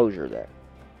disclosure there.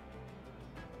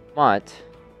 But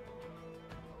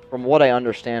from what I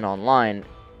understand online,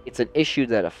 it's an issue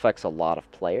that affects a lot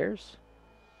of players.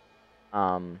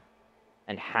 And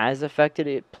has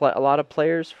affected a lot of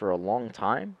players for a long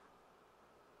time.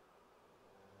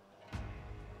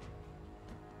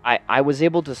 I was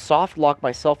able to soft lock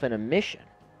myself in a mission.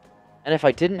 And if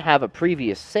I didn't have a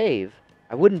previous save,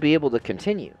 I wouldn't be able to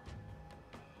continue.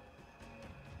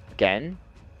 Again,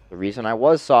 the reason I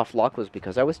was soft locked was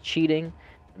because I was cheating,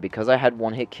 and because I had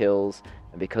one-hit kills,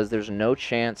 and because there's no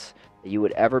chance that you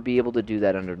would ever be able to do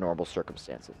that under normal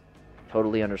circumstances.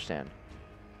 Totally understand.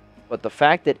 But the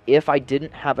fact that if I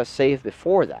didn't have a save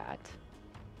before that,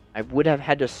 I would have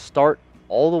had to start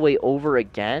all the way over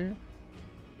again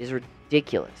is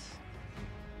ridiculous.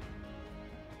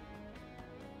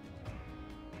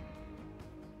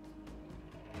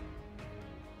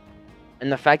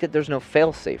 And the fact that there's no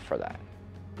failsafe for that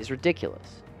is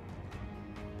ridiculous.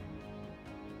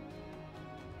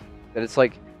 That it's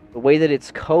like, the way that it's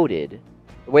coded,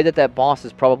 the way that that boss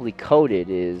is probably coded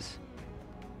is...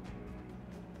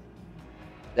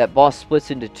 that boss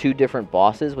splits into 2 different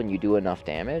bosses when you do enough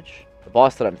damage. The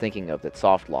boss that I'm thinking of that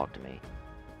soft-locked me.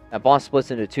 That boss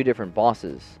splits into 2 different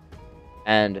bosses.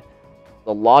 And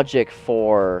the logic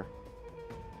for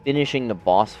finishing the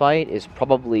boss fight is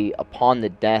probably upon the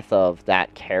death of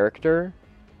that character,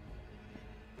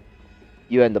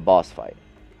 you end the boss fight.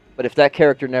 But if that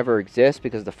character never exists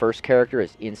because the first character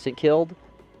is instant killed,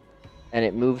 and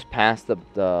it moves past the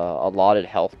allotted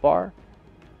health bar,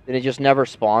 then it just never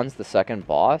spawns the second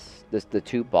boss, the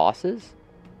 2 bosses,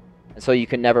 and so you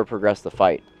can never progress the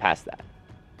fight past that.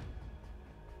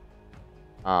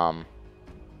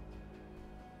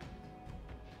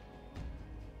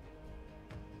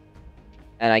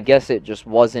 And I guess it just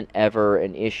wasn't ever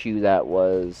an issue that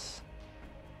was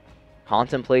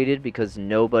contemplated because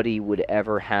nobody would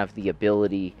ever have the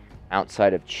ability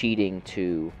outside of cheating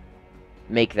to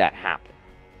make that happen.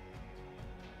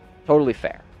 Totally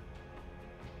fair.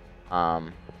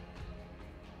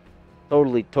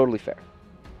 Totally fair.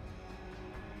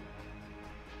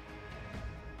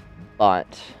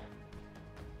 But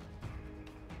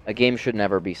a game should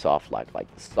never be soft-locked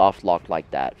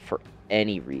like that for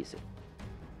any reason.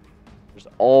 There's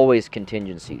always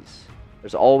contingencies.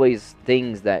 There's always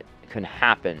things that can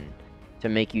happen to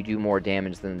make you do more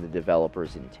damage than the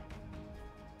developers intend.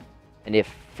 And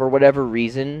if, for whatever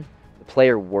reason, the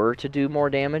player were to do more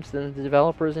damage than the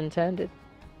developers intended,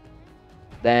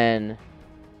 then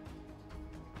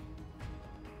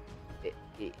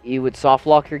you would soft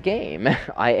lock your game.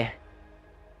 I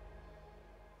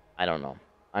don't know.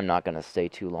 I'm not going to stay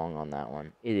too long on that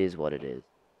one. It is what it is.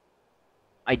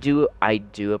 I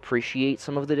do appreciate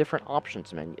some of the different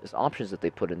options that they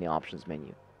put in the options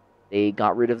menu. They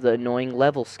got rid of the annoying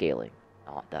level scaling.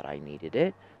 Not that I needed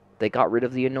it. They got rid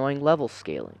of the annoying level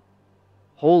scaling.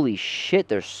 Holy shit,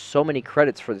 there's so many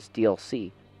credits for this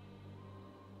DLC.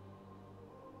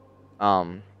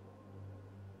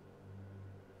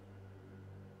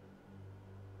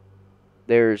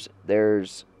 There's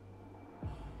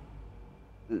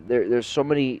so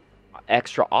many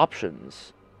extra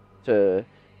options to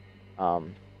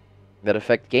that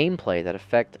affect gameplay, that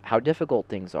affect how difficult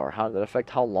things are, that affect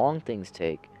how long things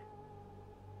take.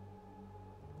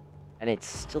 And it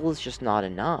still is just not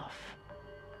enough.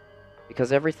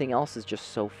 Because everything else is just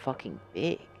so fucking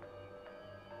big.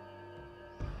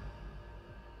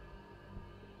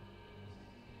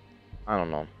 I don't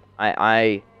know.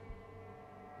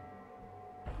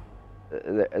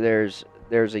 There's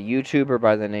a YouTuber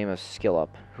by the name of SkillUp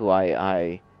who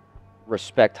I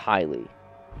respect highly.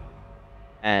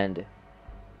 And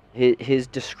his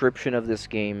description of this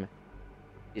game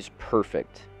is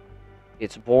perfect.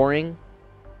 It's boring,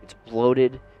 it's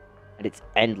bloated, and it's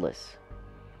endless.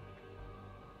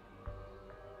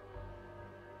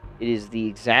 It is the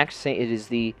exact same. It is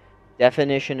the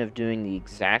definition of doing the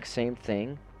exact same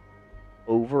thing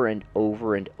over and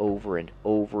over and over and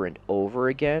over and over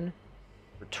again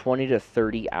for 20 to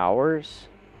 30 hours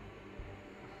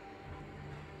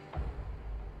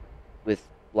with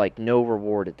like no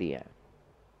reward at the end.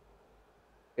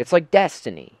 It's like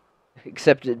Destiny,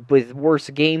 except with worse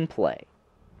gameplay.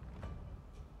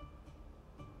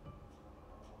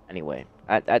 Anyway,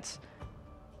 that's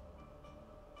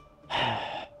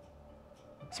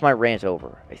my rant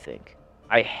over, I think.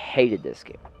 I hated this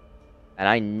game. And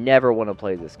I never want to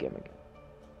play this game again.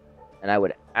 And I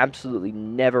would absolutely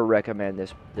never recommend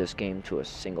this game to a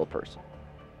single person.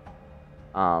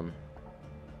 I'm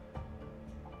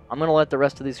going to let the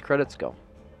rest of these credits go.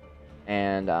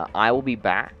 And I will be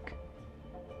back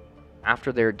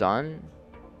after they're done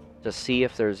to see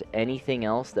if there's anything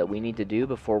else that we need to do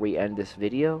before we end this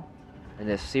video in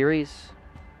this series.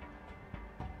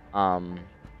 And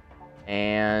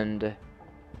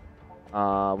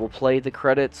we'll play the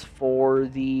credits for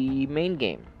the main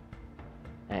game,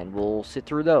 and we'll sit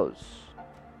through those,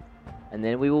 and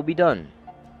then we will be done,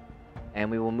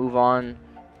 and we will move on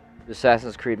to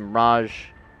Assassin's Creed Mirage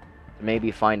to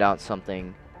maybe find out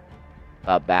something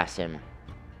about Basim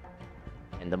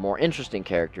and the more interesting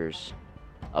characters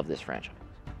of this franchise.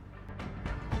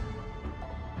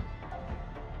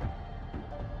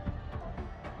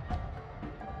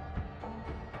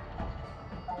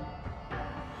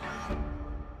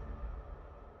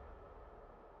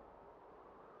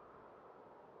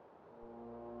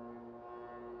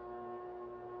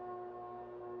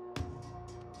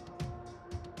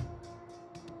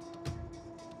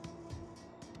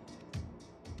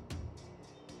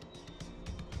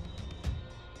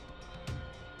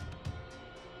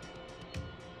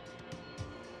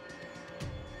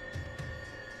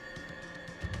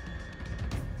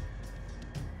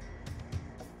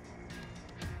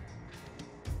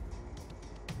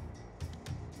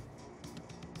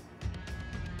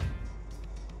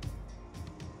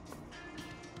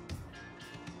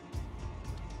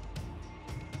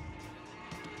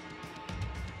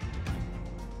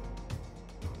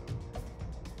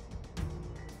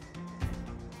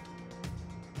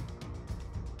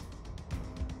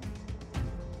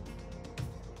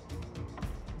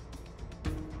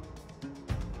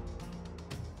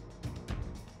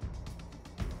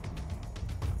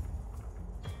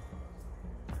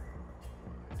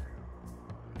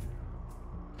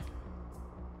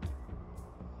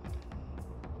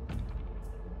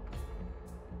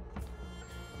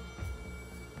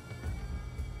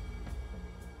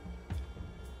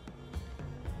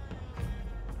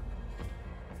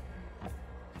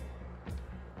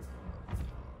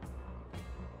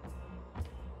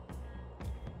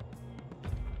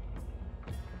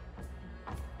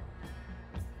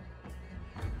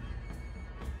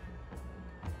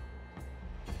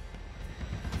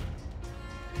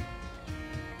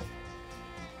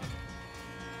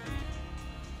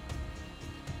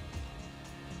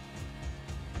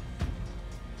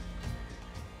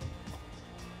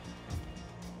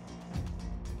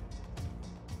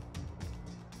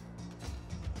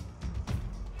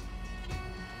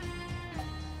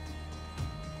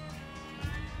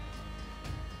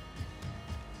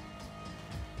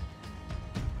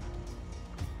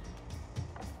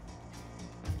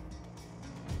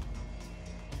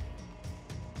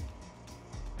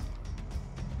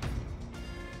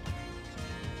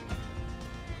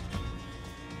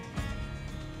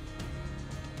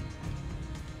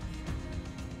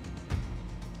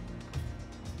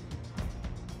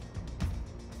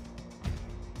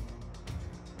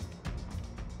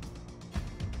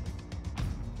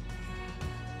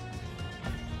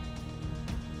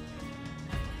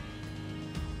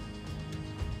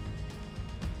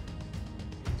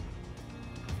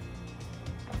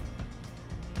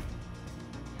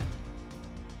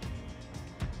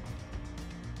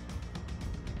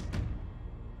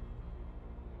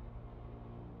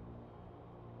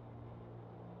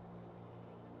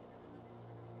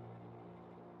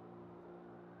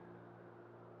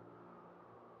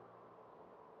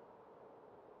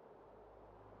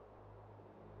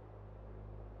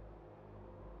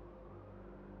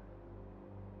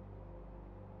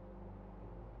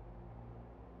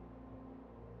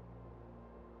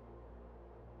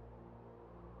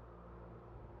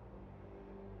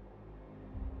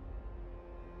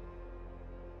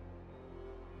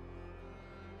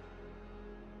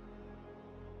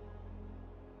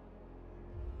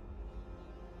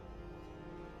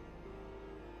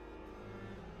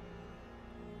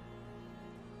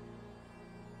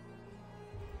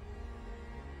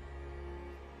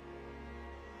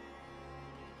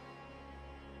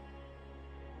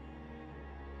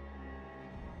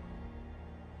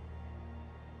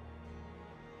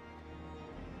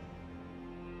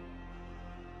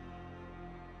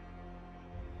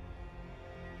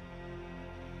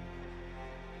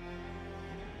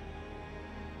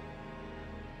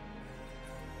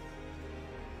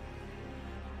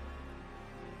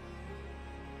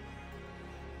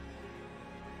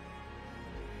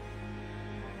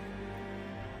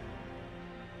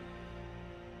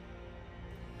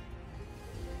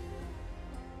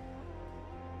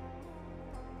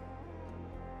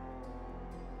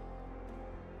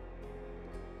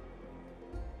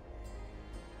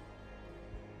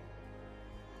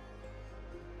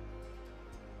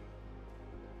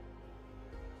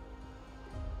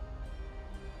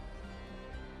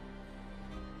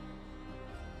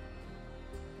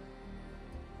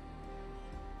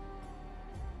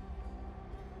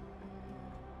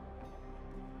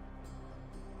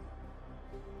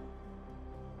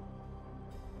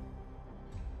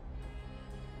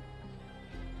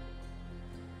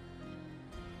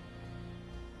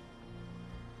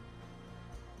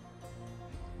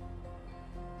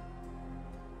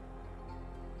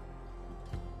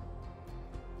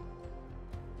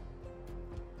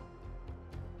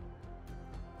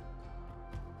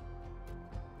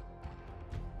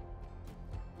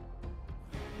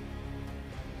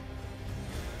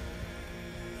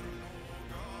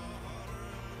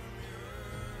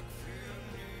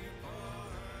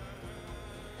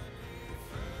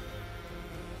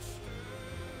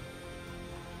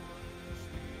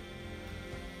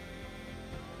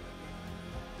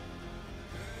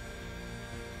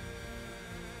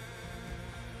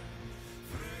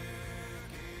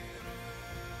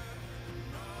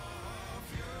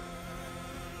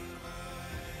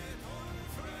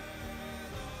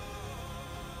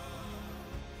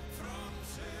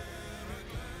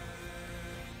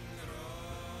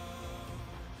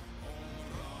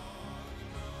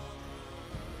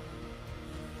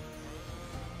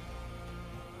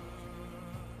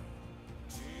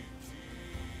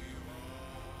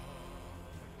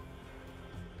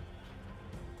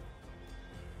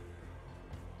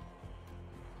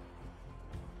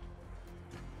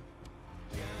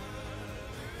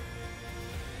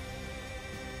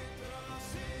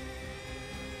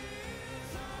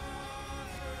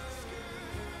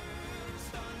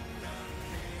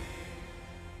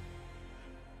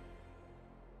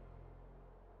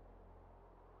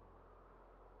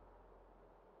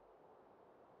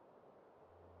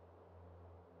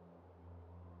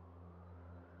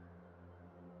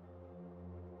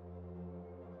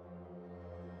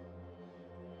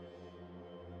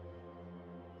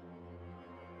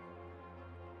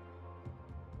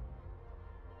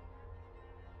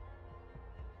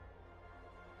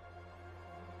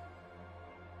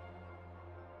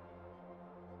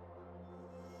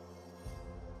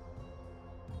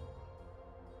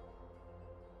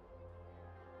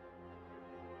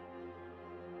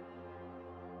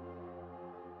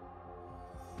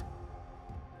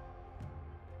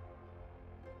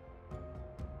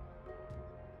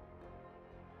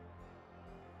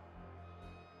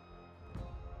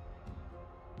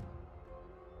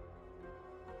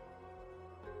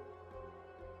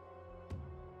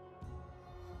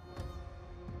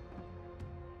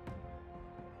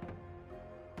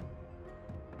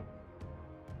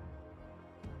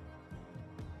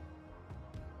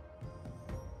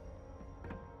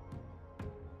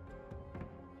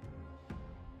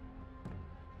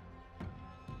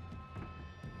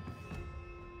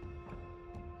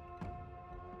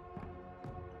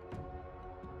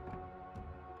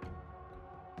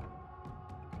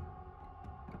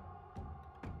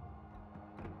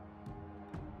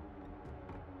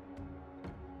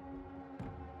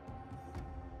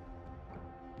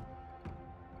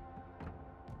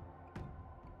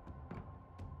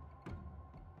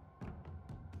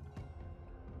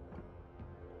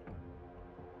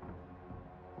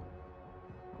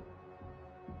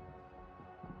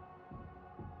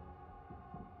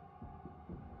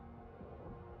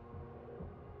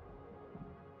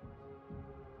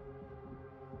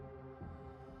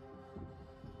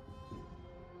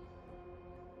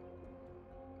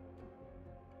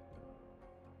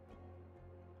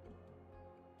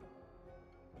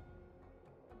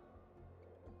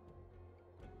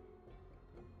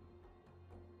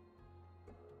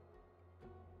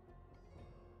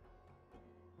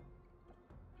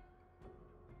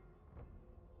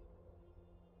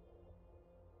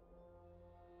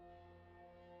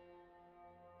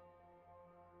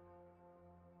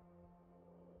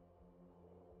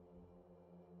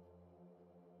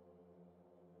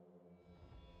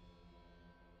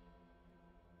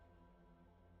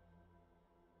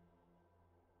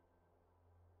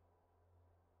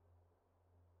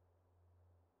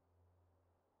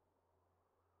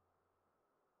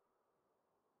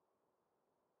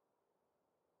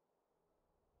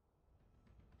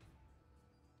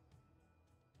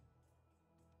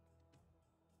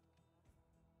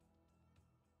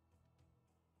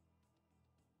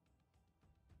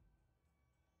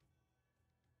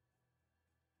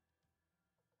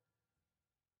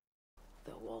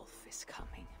 The wolf is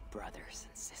coming, brothers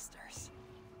and sisters.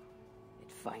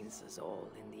 It finds us all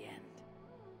in the end,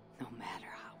 no matter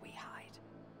how we hide.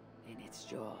 In its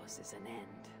jaws is an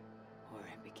end, or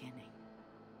a beginning.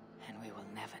 And we will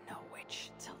never know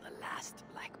which till the last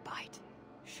black bite.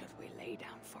 Should we lay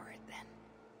down for it then?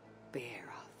 Bare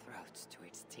our throats to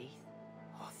its teeth?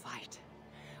 Or fight,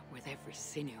 with every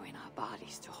sinew in our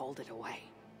bodies to hold it away,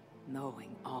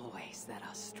 knowing always that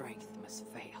our strength must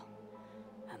fail,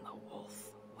 and the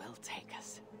wolf will take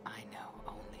us. I know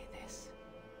only this.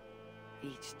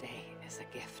 Each day is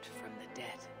a gift from the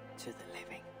dead to the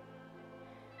living.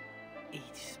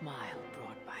 Each smile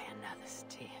brought by another's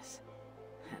tears.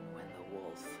 And when the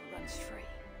wolf runs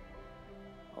free,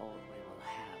 all we will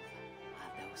have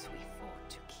are those we fought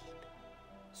to keep.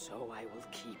 So I will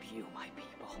keep you, my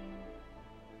people.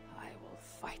 I will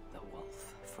fight the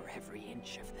wolf for every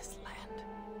inch of this land,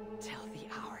 till the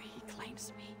hour he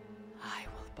claims me. I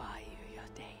will buy you your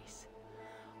days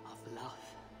of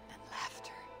love and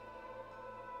laughter.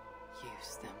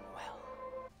 Use them well.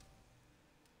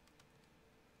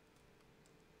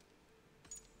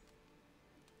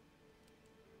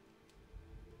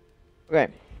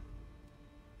 Okay.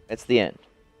 It's the end.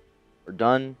 We're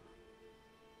done.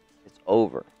 It's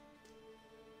over.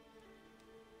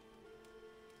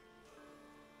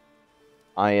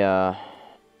 I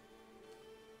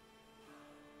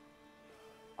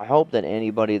hope that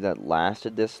anybody that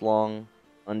lasted this long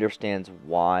understands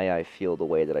why I feel the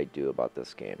way that I do about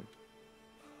this game.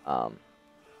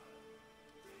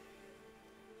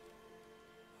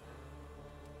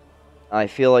 I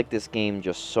feel like this game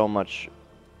just so much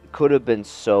could have been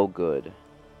so good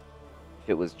if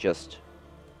it was just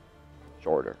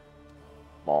shorter,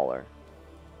 smaller,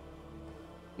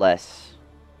 less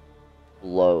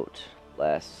bloat,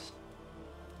 less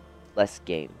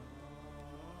game.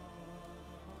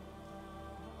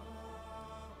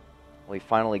 We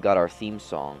finally got our theme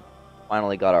song.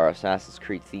 Finally got our Assassin's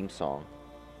Creed theme song.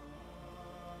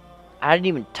 I didn't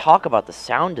even talk about the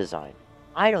sound design.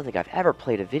 I don't think I've ever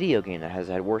played a video game that has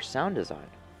had worse sound design.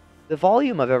 The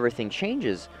volume of everything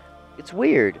changes. It's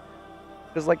weird.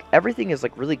 Because like everything is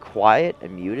like really quiet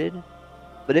and muted.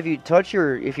 But if you touch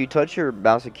your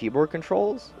mouse and keyboard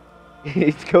controls,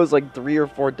 it goes like 3 or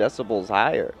 4 decibels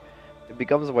higher. It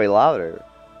becomes way louder.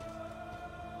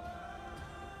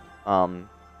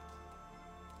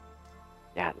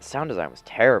 Yeah, the sound design was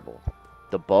terrible.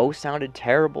 The bow sounded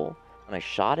terrible when I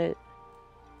shot it.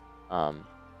 The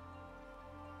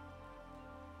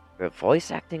voice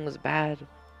acting was bad.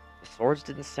 The swords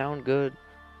didn't sound good.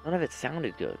 None of it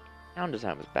sounded good. Sound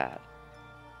design was bad.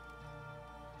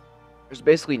 There's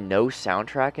basically no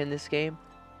soundtrack in this game.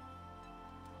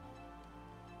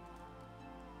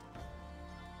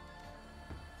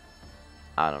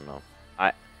 I don't know.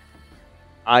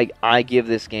 I give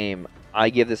this game a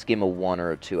 1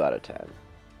 or a 2 out of 10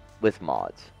 with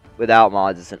mods. Without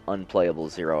mods, it's an unplayable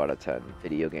 0 out of 10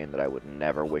 video game that I would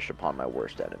never wish upon my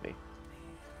worst enemy.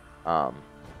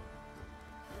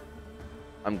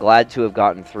 I'm glad to have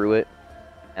gotten through it,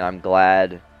 and I'm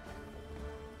glad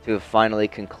to have finally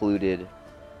concluded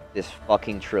this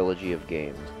fucking trilogy of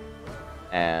games.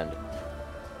 And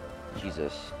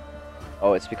Jesus,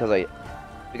 oh, it's because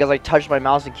I touched my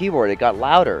mouse and keyboard. It got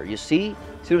louder. You see?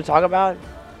 See what I'm talking about?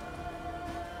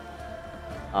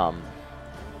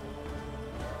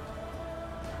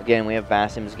 Again, we have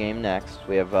Basim's game next.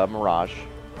 We have Mirage,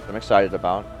 which I'm excited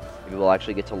about. Maybe we'll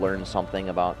actually get to learn something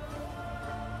about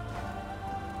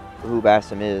who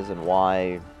Basim is and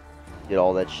why he did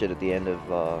all that shit at the end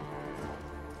of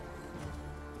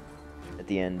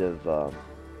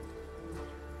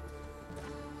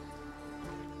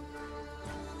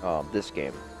this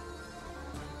game.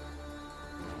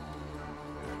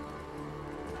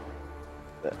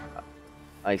 But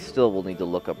I still will need to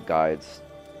look up guides.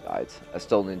 I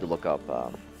still need to look up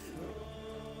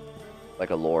like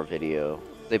a lore video.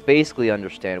 They basically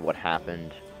understand what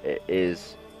happened. It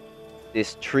is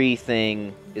this tree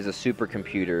thing is a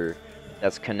supercomputer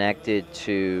that's connected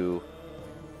to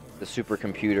the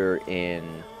supercomputer in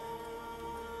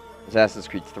Assassin's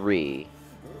Creed 3.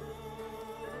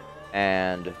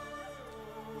 And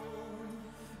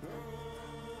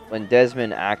when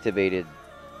Desmond activated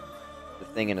the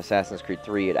thing in Assassin's Creed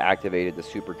 3, it activated the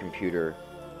supercomputer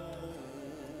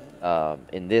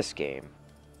in this game.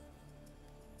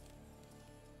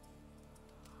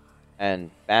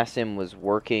 And Basim was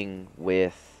working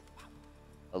with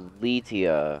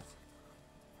Aletia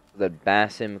so that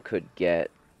Basim could get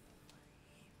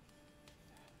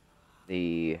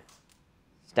the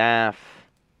staff,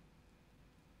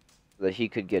 so that he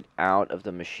could get out of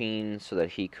the machine, so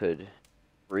that he could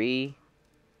free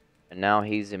And now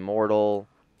he's immortal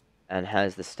and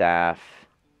has the staff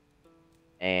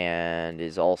and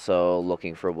is also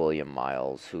looking for William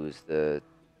Miles, who's the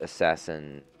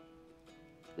assassin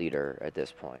leader at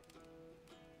this point.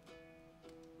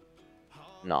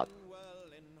 Not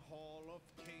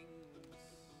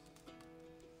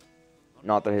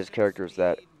that his character is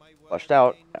that fleshed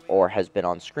out or has been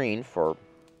on screen for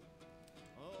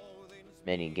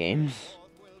many games.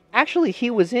 Actually, he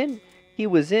was in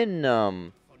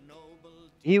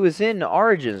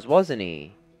Origins, wasn't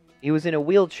he? He was in a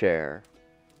wheelchair.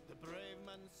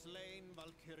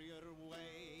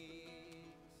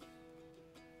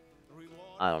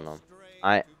 I don't know.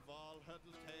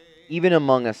 Even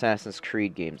among Assassin's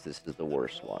Creed games, this is the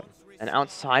worst one. And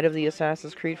outside of the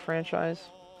Assassin's Creed franchise,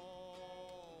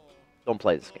 don't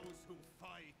play this game.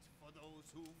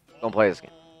 Don't play this game.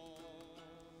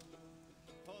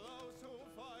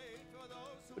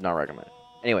 Would not recommend it.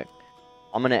 Anyway,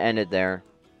 I'm going to end it there.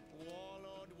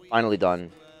 Finally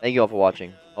done. Thank you all for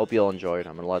watching. Hope you all enjoyed.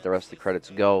 I'm going to let the rest of the credits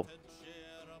go.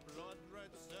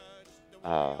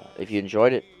 If you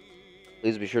enjoyed it,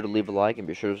 please be sure to leave a like and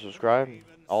be sure to subscribe.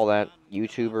 All that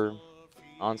YouTuber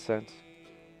nonsense.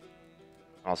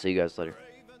 I'll see you guys later.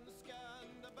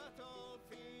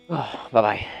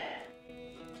 Bye-bye.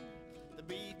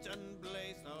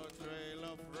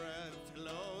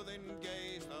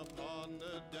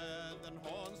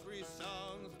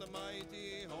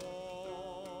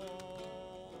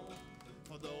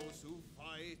 For those who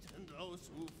fight and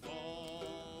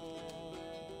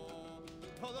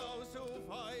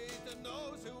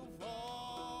those who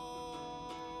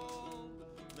fall,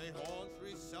 may horns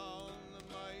resound the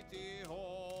mighty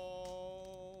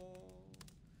hall.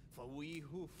 For we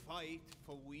who fight,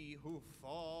 for we who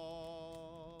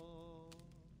fall.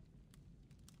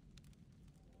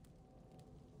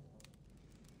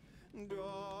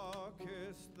 Dark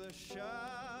is the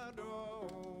shadow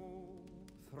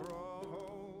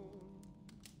thrown,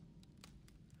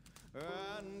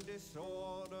 and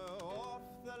disorder of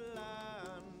the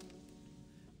land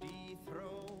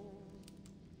dethroned.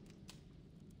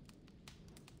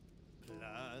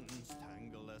 Plans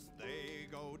tangle as they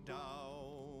go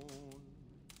down,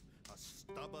 a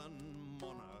stubborn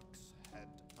monarch's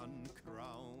head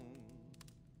uncrowned,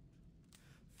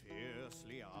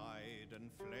 fiercely eyed and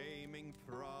flaming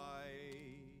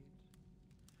pride.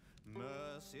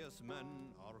 Merciless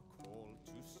men are called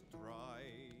to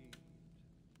stride.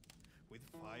 With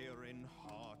fire in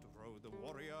heart rode the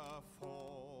warrior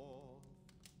forth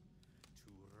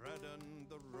to redden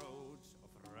the roads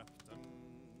of Repton.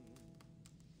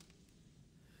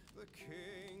 The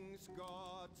king's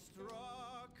God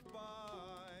struck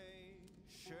by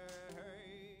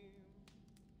shame,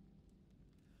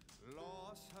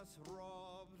 loss has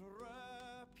robbed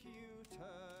reputed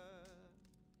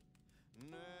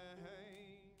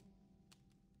name.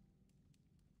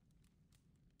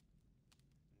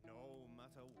 No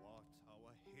matter what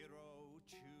our hero